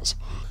unnecessaries.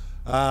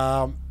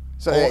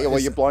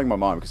 You're blowing my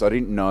mind, because I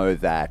didn't know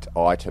that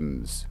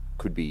items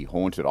could be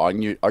haunted. I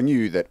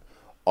knew that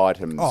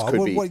items could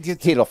well, be what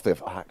gets- hit off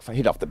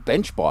the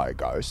bench by a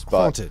ghost.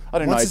 But Haunted. I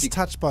don't know. Once If it's you,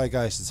 touched by a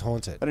ghost, it's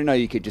haunted. I don't know.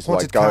 You could just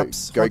Haunted like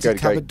cups, go haunted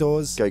cupboard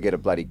doors. Go get a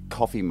bloody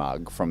coffee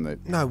mug from the.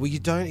 No, well, you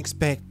don't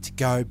expect to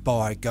go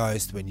buy a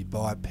ghost when you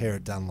buy a pair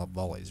of Dunlop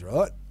Volleys,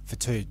 right? For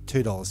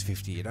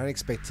 $2.50. You don't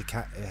expect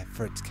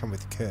for it to come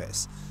with a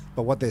curse.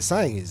 But what they're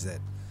saying is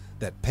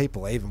that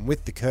people, even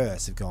with the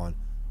curse, have gone,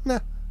 nah,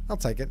 I'll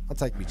take it. I'll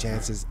take my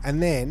chances.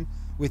 And then,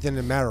 within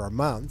a matter of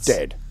months...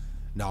 Dead.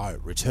 No,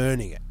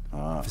 returning it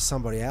for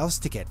somebody else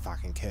to get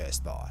fucking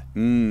cursed by.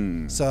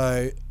 Mm.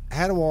 So,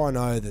 how do I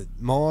know that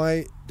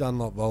my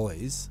Dunlop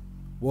Volleys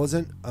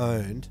wasn't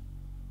owned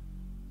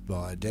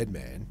by a dead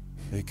man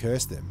who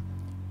cursed them,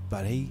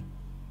 but he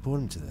brought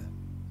them to the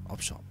op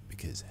shop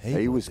because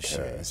he was the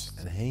shares cursed.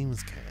 and he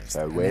was cursed.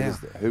 So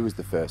who was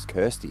the first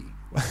Kirsty?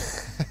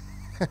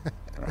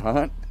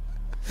 Right?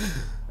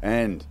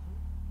 And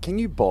can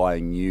you buy a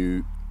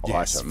new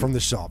Yes, item from the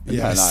shop. No,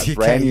 Yes, no, you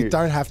brand can. new. You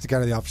don't have to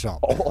go to the op shop.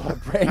 A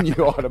brand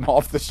new item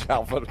off the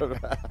shelf.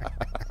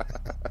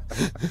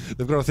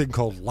 They've got a thing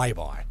called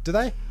lay-by. Do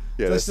they?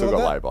 Yeah, Do they've still have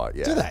got that? lay-by.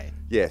 Yeah. Do they?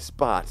 Yes,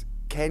 but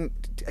can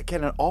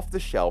an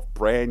off-the-shelf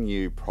brand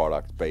new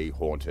product be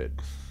haunted?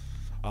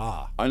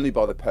 Only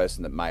by the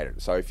person that made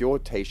it. So if your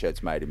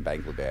T-shirt's made in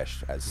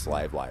Bangladesh as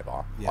slave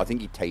labour, I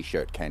think your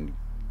T-shirt can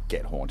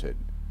get haunted.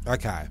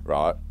 Okay.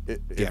 Right?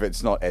 If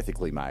it's not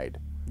ethically made.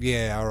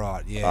 Yeah. All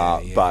right. Yeah.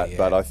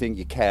 But I think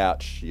your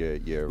couch,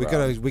 your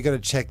we got to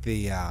check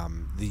the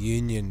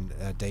union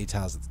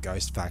details at the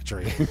Ghost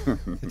Factory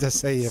to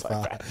see if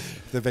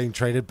they're being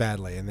treated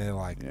badly, and they're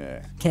like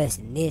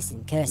cursing this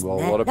and cursing Well,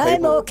 a that. lot of No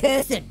people- more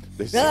cursing,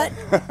 right?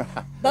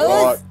 right,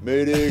 Boys,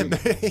 meeting.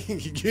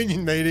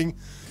 union meeting.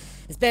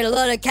 there's been a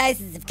lot of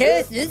cases of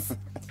curses.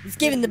 It's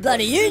given the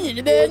bloody union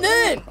a bad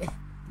name.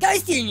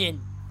 Ghost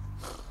Union.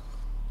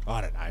 I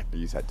don't know.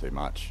 You've had too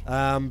much.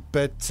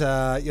 But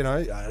you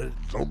know, I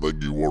don't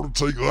think you want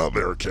to take that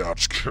there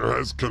couch.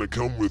 It's going to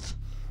come with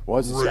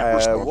Was great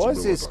this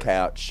responsibility.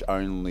 couch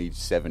only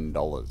 $7?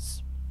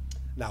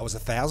 no, it was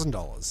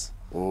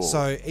 $1,000.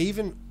 So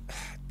even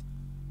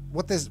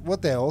what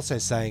they're also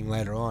saying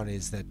later on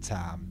is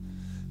that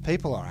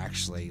people are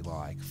actually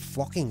like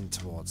flocking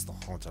towards the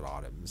haunted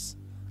items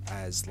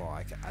as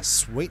like a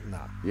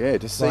sweetener. Yeah,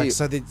 to see. Like,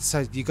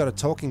 so you got a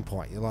talking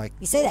point. You're like,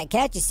 You see that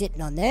couch you're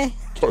sitting on there?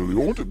 Totally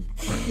haunted.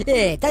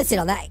 Yeah, don't sit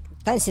on that.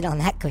 Don't sit on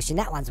that cushion.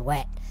 That one's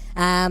wet.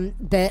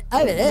 But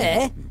over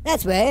there,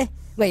 that's where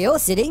you're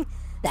sitting.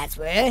 That's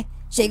where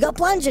she got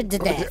plunged to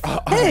death.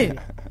 Who?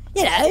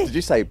 You know. Did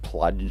you say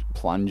plunged?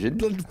 plunged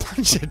to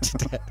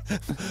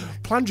death.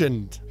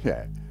 Plunged.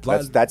 Yeah.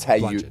 Blood- That's how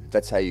bludgeon.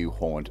 that's how you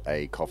haunt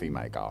a coffee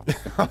maker.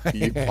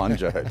 You plunge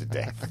her to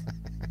death.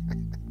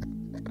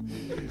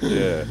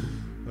 Yeah.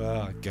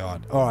 Oh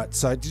God. All right.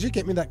 So did you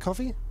get me that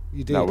coffee?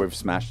 You did. No, we've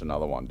smashed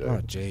another one, dude.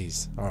 Oh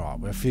jeez. All right.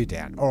 We're a few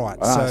down. All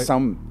right. So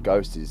Some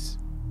ghost is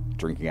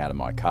drinking out of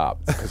my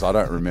cup because I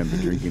don't remember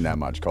drinking that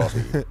much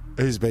coffee.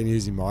 who's been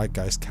using my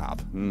ghost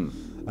cup?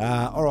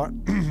 All right.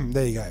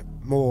 There you go.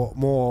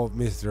 More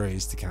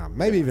mysteries to come.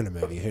 Maybe even a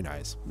movie. Who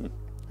knows?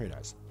 Who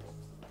knows?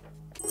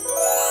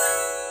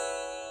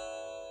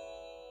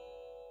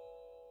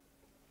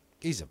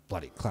 He's a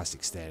bloody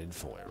classic standard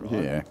for you,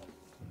 right? Yeah.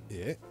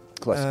 Yeah.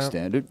 Classic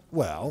standard.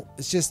 Well,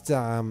 it's just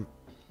a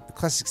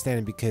classic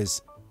standard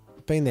because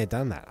been there,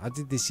 done that. I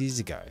did this years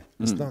ago.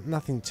 It's not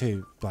nothing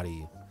too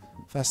bloody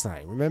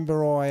fascinating.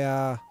 Remember,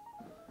 I'll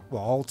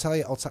tell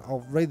you.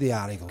 I'll read the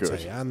article Good.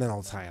 to you, and then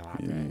I'll tell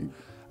you.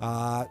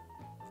 Yeah.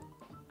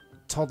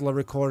 Toddler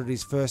recorded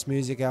his first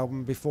music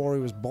album before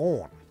he was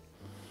born.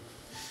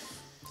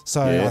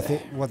 So Yeah. I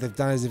think what they've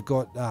done is they've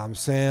got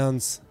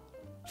sounds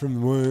from the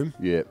womb,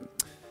 Yeah.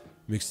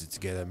 mixed it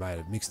together, made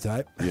a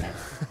mixtape. Yeah.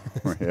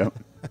 Yep.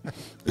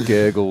 The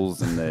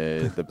gurgles and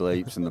the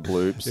bleeps and the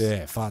bloops.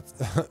 Yeah, farts.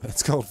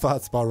 It's called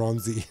Farts by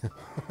Ronzi.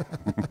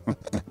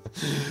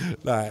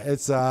 No,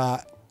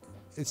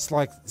 it's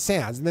like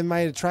sounds, and they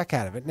made a track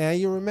out of it. Now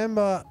you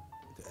remember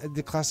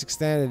the classic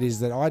standard is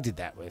that I did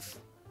that with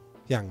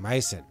young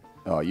Mason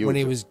Oh, you when were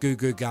he was goo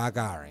goo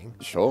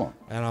gagaring, sure.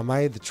 and I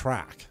made the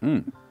track.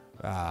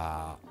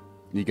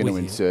 You're going to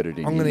with insert you. it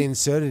in. I'm here. going to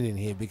insert it in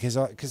here because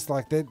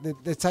like they're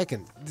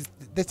taking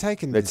They're the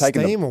taking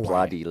steam the away.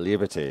 bloody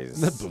liberties.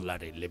 The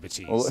bloody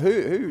liberties. Well,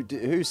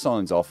 who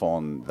signs off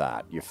on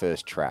that? Your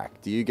first track.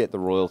 Do you get the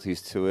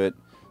royalties to it?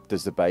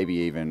 Does the baby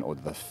even or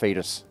the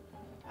fetus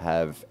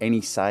have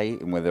any say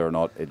in whether or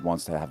not it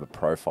wants to have a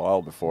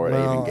profile before it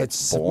even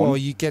gets born? Well,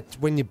 you get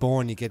when you're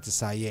born, you get to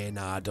say, yeah,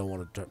 I don't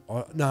want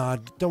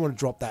to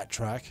drop that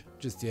track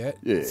just yet.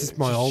 Yeah, it's just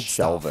my just old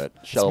shelve stuff. it.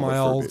 Shelve it's it my for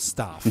a old bit.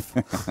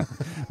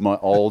 stuff. My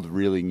old,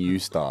 really new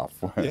stuff.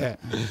 Yeah.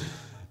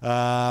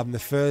 The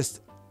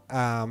first,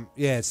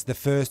 it's the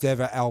first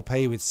ever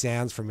LP with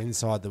sounds from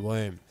inside the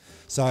womb.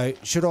 So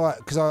should I?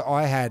 Because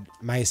I had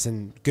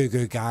Mason goo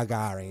goo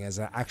gagaring as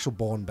an actual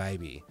born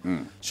baby.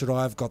 Should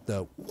I have got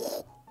the?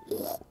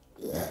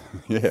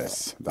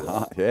 Yes, the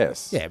heart.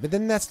 Yes. Yeah, but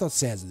then that's not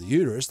sounds of the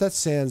uterus. That's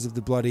sounds of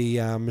the bloody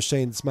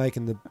machine that's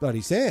making the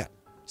bloody sound.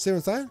 See what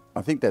I'm saying?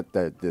 I think that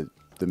the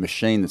the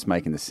machine that's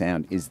making the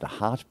sound is the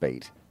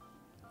heartbeat.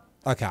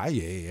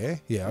 Okay,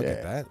 yeah, I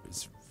get that.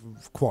 It's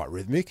quite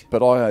rhythmic.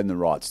 But I own the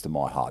rights to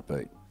my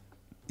heartbeat.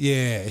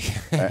 Yeah.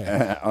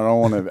 I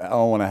don't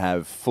want to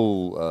have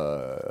full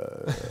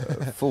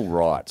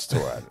rights to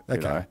it. Okay. You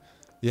know?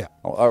 Yeah.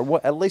 I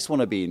at least want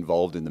to be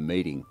involved in the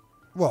meeting.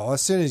 Well,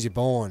 as soon as you're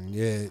born,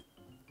 you're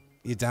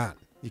done.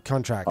 Your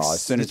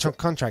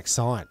contract's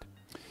signed.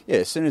 Yeah,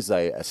 as soon as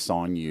they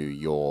assign you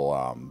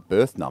your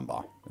birth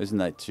number, isn't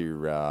that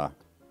to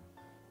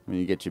when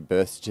you get your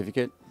birth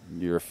certificate,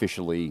 you're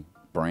officially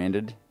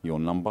branded your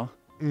number?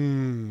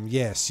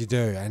 Yes, you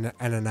do, and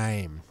a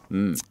name.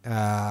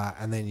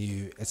 And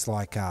then it's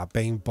like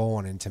being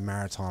born into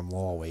maritime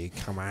law, where you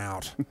come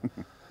out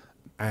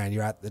and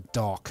you're at the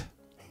dock,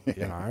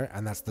 you know,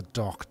 and that's the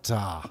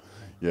doctor.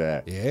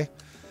 Yeah. Yeah.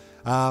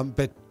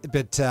 But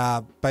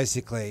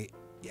basically,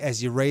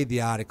 as you read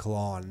the article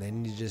on,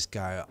 then you just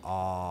go,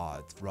 oh,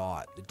 it's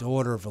right. The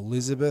daughter of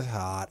Elizabeth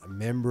Hart, a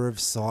member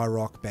of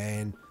Rock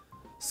band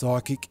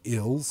Psychic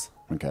Ills.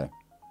 Okay.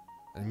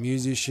 And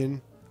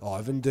musician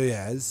Ivan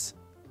Diaz,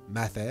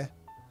 Mather.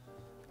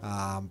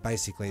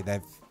 Basically,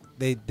 they're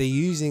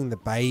using the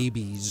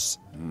baby's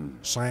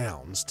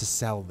sounds to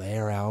sell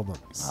their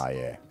albums. Oh,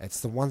 yeah.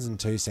 It's the 1 and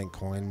 2 cent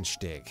coin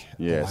shtick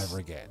all over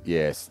again.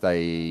 Yes,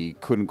 they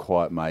couldn't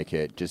quite make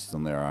it just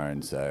on their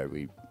own, so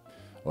we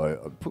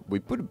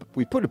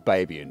put a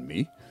baby in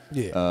me.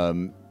 Yeah.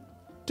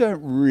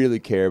 Don't really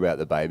care about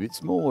the baby.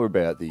 It's more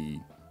about the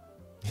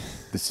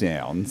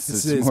sounds.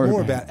 It's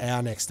more about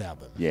our next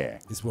album. Yeah.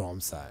 Is what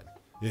I'm saying.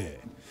 Yeah.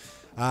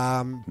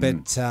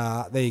 But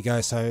there you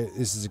go. So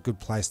this is a good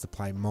place to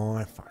play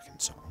my fucking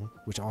song,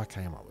 which I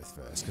came up with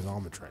first because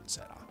I'm a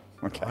trendsetter.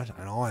 Okay. Right?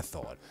 And I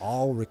thought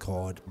I'll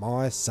record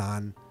my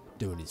son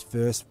doing his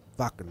first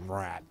fucking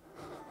rap.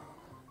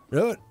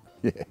 Right?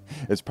 Yeah.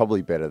 It's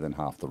probably better than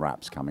half the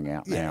raps coming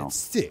out now. It's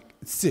sick.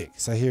 It's sick.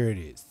 So here it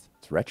is.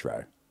 It's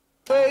retro.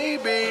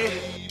 Baby.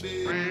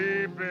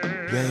 Baby.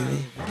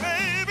 Baby.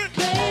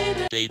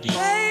 Baby.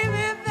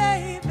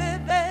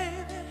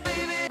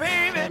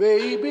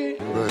 Baby.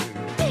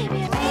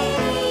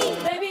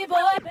 Baby boy, baby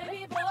boy,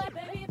 baby boy,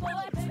 baby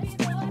boy, baby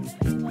boy.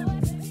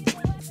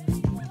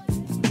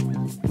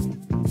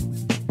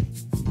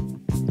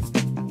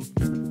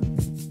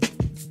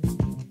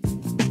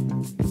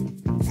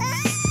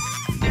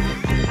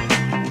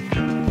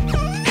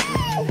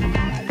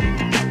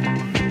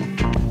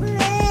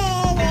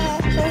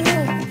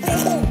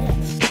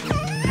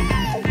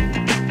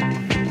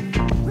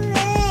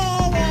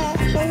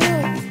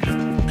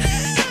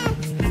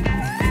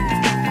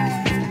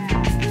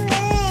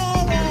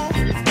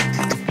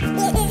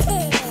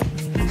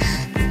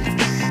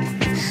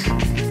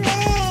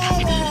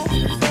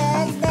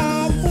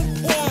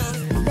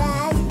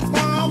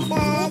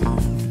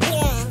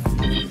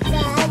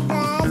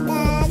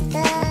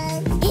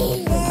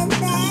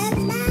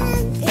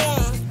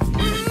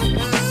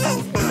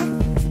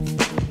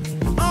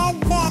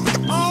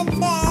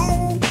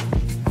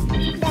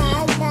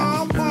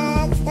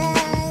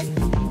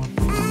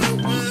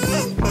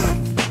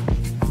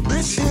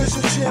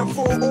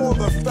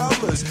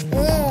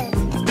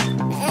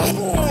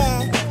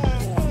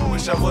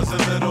 Wish I was a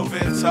little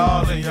bit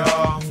taller,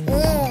 y'all.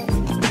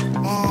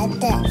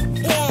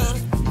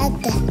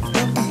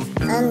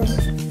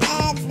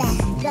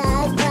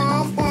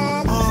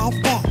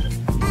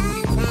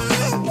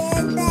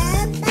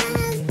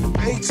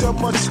 Ain't so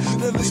much,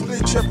 nearly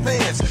split your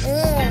pants.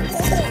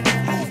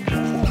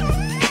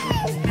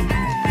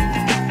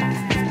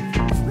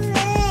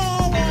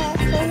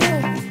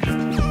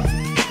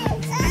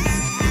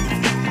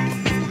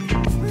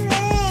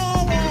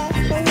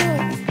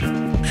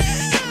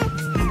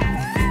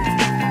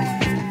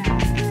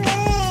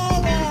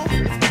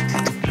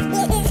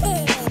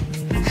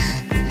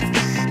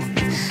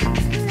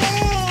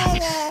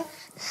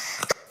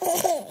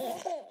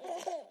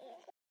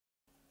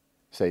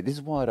 See, this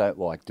is why I don't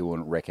like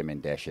doing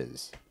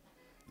recommendashes.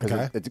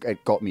 Okay.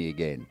 It got me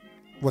again.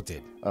 What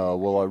did?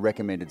 Well, I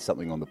recommended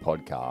something on the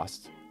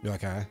podcast.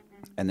 Okay.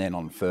 And then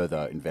on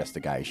further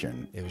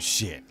investigation, it was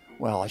shit.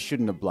 Well, I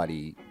shouldn't have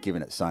bloody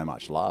given it so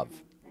much love.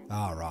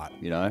 Oh, right.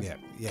 You know? Yeah.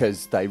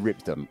 Because they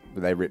ripped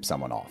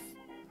someone off.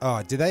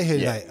 Oh, did they?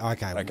 Yeah.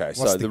 Okay. Okay, What's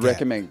so the gap?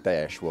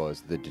 recommendation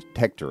was The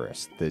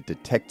Detectorist.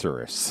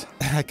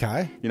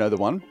 Okay. You know the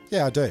one?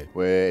 Yeah, I do.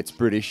 Where it's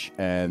British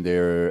and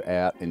they're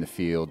out in the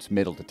fields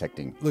metal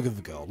detecting. Looking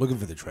for gold, looking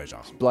for the treasure.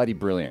 It's bloody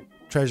brilliant.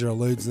 Treasure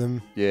eludes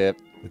them. Yeah.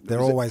 They're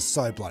always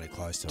so bloody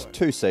close to it.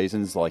 2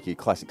 seasons, like your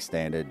classic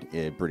standard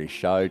British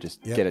show.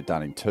 Just get it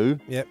done in 2.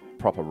 Yep.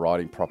 Proper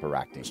writing, proper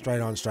acting.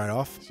 Straight on, straight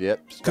off.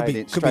 Yep. Straight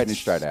in,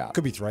 straight out.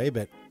 Could be 3,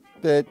 but...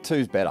 But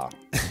 2's better.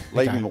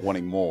 Leave me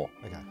wanting more.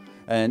 Okay.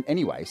 And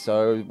anyway,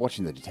 so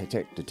watching the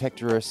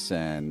Detectorists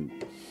and,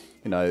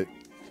 you know,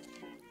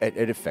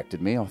 it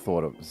affected me. I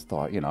thought it was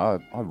like, you know,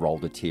 I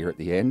rolled a tear at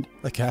the end.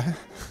 Okay.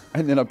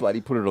 And then I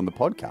bloody put it on the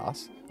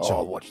podcast. Sure.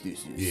 Oh, watch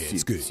this.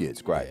 It's good. Yeah,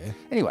 it's great. Yeah.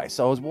 Anyway,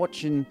 so I was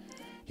watching.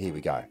 Here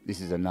we go.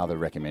 This is another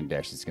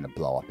recommendation that's going to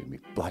blow up in my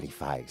bloody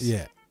face.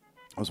 Yeah.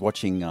 I was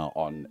watching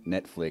on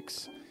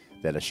Netflix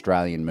that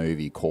Australian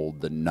movie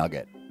called The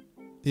Nugget,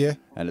 Yeah.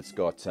 and it's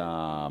got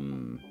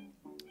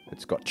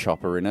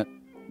Chopper in it.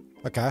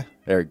 Okay.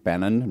 Eric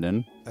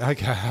Bannon.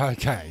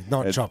 Okay.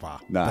 Not Chopper.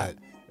 No, But,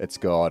 it's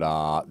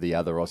got the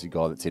other Aussie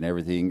guy that's in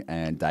everything,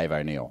 and Dave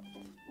O'Neill,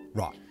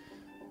 right.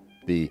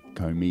 the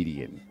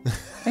comedian.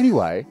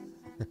 Anyway,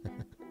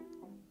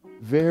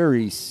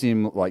 very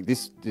similar. Like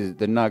this,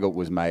 the Nugget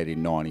was made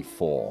in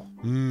 '94.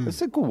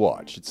 It's a good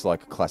watch. It's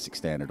like a classic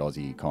standard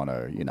Aussie kind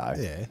of,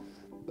 Yeah.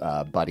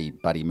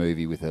 buddy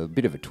movie with a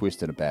bit of a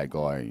twist and a bad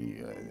guy.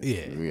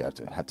 Yeah. We had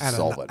to And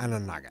solve it. And a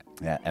nugget.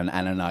 Yeah, and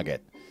a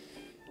nugget.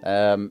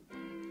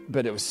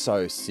 But it was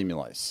so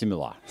similar.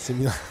 Simulation.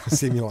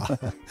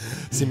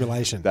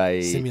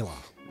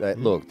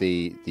 Look,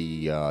 the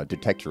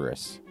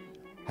detectorists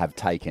have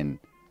taken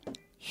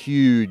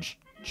huge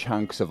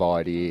chunks of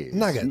ideas.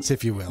 Nuggets,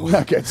 if you will.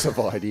 Nuggets of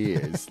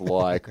ideas.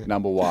 Like,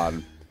 number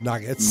one,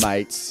 Nuggets.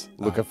 mates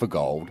looking for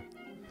gold.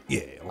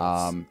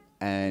 Yeah.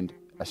 And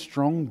a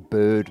strong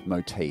bird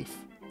motif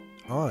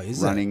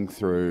Is running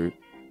through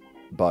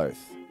both.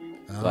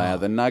 Now,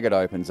 the Nugget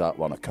opens up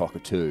on a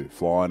cockatoo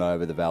flying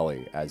over the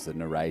valley as the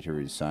narrator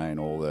is saying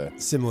all the...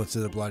 Similar to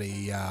the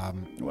bloody...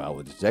 Well,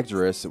 the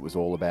detectorists, it was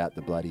all about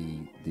the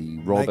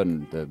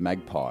robin, the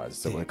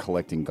magpies that were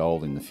collecting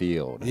gold in the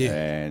field. Yeah.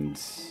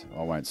 And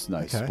I won't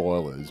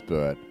spoilers,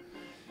 but...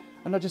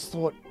 And I just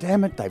thought,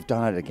 damn it, they've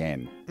done it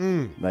again.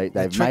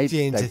 They've tricked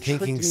you into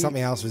thinking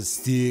something else was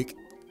stick.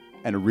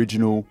 An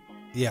original.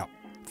 Yeah.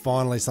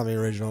 Finally something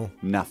original.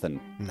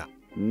 Nothing. No.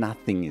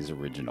 Nothing is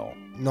original.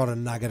 Not a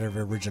nugget of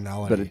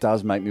originality. But it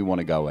does make me want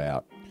to go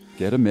out,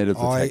 get a metal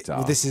detector.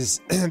 Well, this is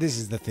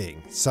the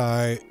thing.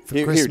 So for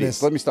Here Christmas, it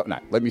is. Let me stop. No,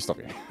 let me stop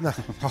you. No,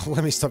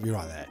 let me stop you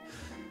right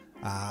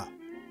there.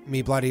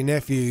 Me bloody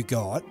nephew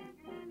got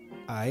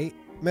a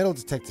metal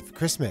detector for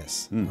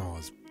Christmas. I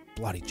was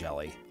bloody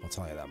jelly. I'll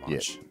tell you that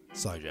much. Yeah.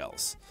 So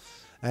jealous.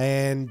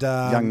 And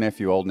Young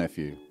nephew, old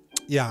nephew.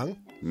 young.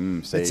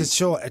 See? It's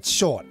short.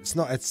 It's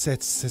not.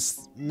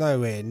 It's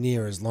nowhere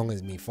near as long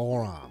as me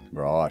forearm.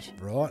 Right.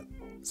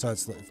 So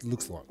it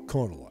looks like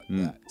kind of like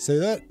that. See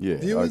that? Yeah,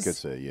 Viewers, I can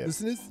see. Yeah.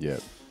 listeners. Yeah.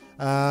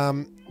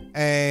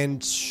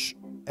 And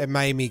it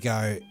made me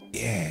go,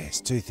 yeah.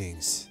 It's two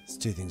things. It's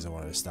two things I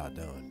wanted to start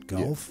doing: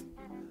 golf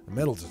and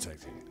metal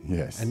detecting.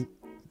 Yes. And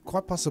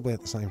quite possibly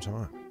at the same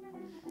time.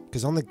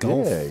 Because on the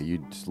golf,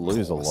 you'd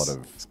lose a lot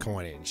of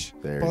coinage.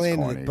 There by is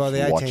the coinage. by the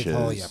 18th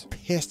hole, Watches. you're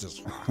pissed as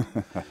fuck.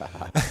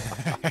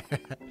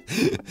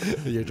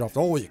 You dropped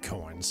all your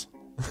coins.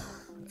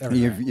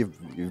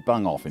 You've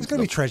bung off There's into got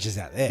to be treasures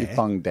out there. You've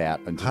bunged out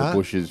into the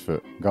bushes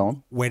for... Go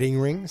on. Wedding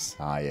rings.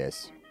 Ah,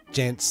 yes.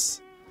 Gents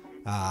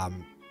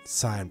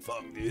saying,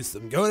 fuck this,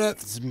 I'm going out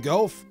for some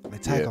golf. They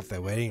take off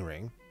their wedding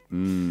ring.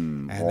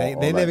 And they're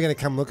never going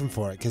to come looking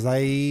for it because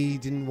they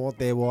didn't want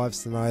their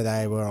wives to know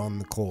they were on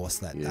the course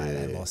that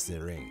day. They lost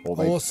their ring. Or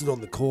Lost it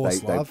on the course,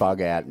 they love.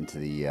 bug out into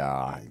the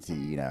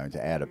into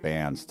out of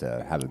bounds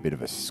to have a bit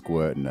of a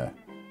squirt and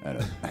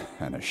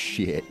a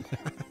shit.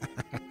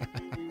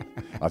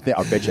 I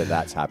bet you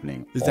that's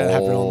happening. Does that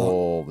happen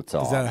all the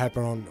time? Does that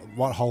happen on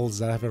what hole does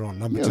that happen on?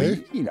 Number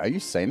two?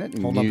 You've seen it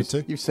in Hole the number news.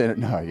 two? You've seen it.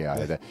 No,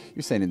 yeah,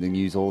 you've seen it in the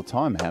news all the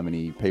time. How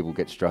many people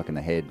get struck in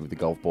the head with the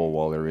golf ball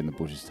while they're in the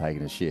bushes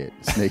taking a shit?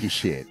 Sneaky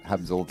shit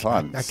happens all the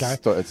time. Okay.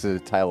 It's a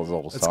tale as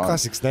old as It's time.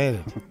 classic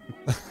standard.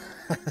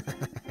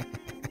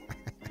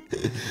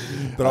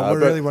 But I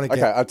really want to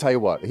get... Okay, I'll tell you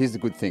what. Here's the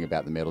good thing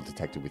about the metal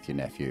detector with your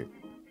nephew.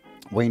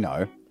 We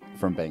know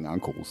from being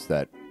uncles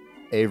that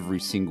every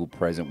single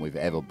present we've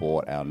ever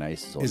bought our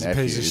nieces or is a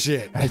nephews piece of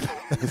shit.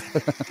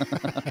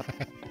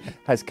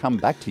 has come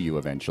back to you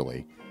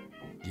eventually.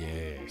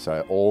 Yeah.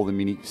 So all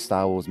the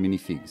Star Wars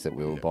minifigs that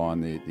we were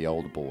buying the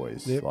older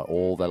boys, like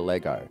all the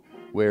Lego.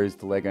 Where is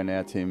the Lego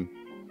now, Tim?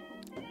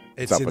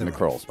 It's up in the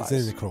crawl space.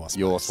 It's in the crawl space.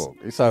 Yours.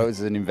 So it's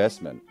an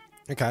investment.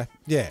 Okay.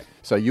 Yeah.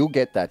 So you'll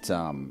get that,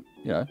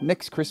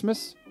 next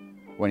Christmas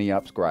when he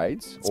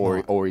upgrades,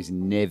 or he's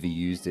never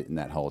used it in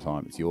that whole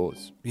time. It's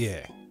yours.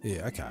 Yeah.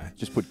 Yeah. Okay.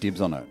 Just put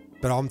dibs on it.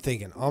 But I'm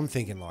thinking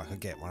like I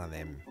get one of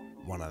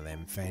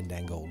them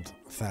fandangled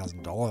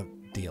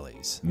 $1,000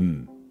 dealies.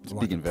 It's a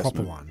like big investment.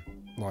 Proper one,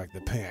 like the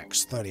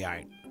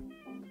PX38.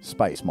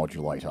 Space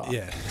modulator.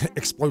 Yeah,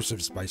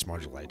 explosive space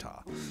modulator.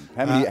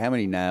 How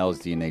many nails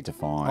do you need to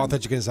find? I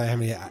thought you were going to say how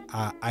many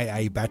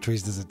AA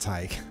batteries does it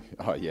take?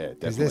 Oh yeah,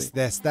 Because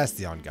definitely. that's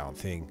the ongoing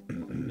thing,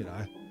 you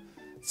know.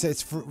 So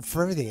it's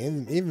for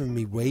everything, even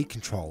me Wii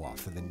controller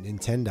for the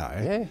Nintendo.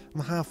 Yeah.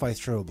 I'm halfway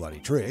through a bloody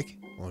trick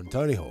on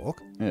Tony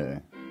Hawk. Yeah.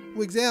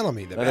 Wigs out on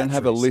me. They don't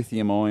have a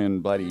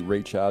lithium-ion bloody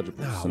rechargeable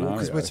No, scenario.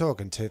 because we're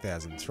talking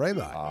 2003,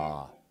 mate.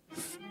 Ah,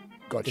 If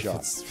gotcha.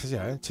 it's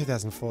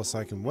 2004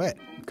 soaking wet.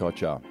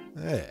 Gotcha.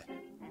 Yeah.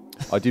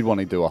 I did want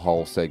to do a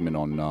whole segment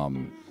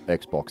on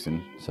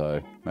Xboxing,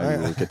 so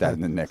maybe we'll get that in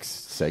the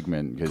next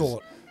segment. 'cause- Call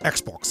it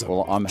Xbox.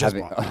 Well, I'm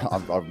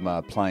JEZBOT.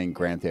 I'm playing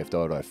Grand Theft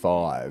Auto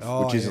 5,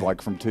 which is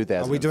like from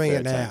 2000. Are we doing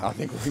it now? I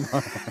think we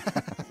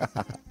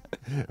might.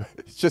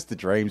 It's just the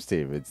dreams,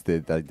 Tim.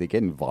 They're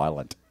getting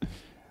violent.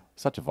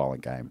 Such a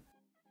violent game.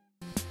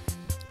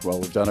 Well,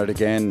 we've done it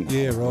again.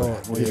 Yeah,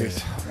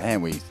 right.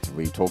 Man,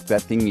 we talked.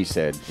 That thing you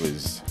said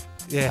was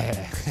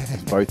Yeah.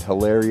 both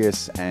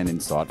hilarious and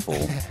insightful.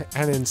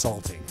 And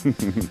insulting.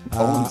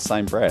 All in the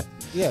same breath.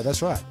 Yeah,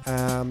 that's right.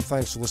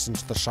 Thanks for listening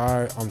to the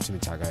show. I'm Timmy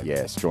Tago.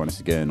 Yes, join us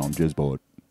again on JEZBOT.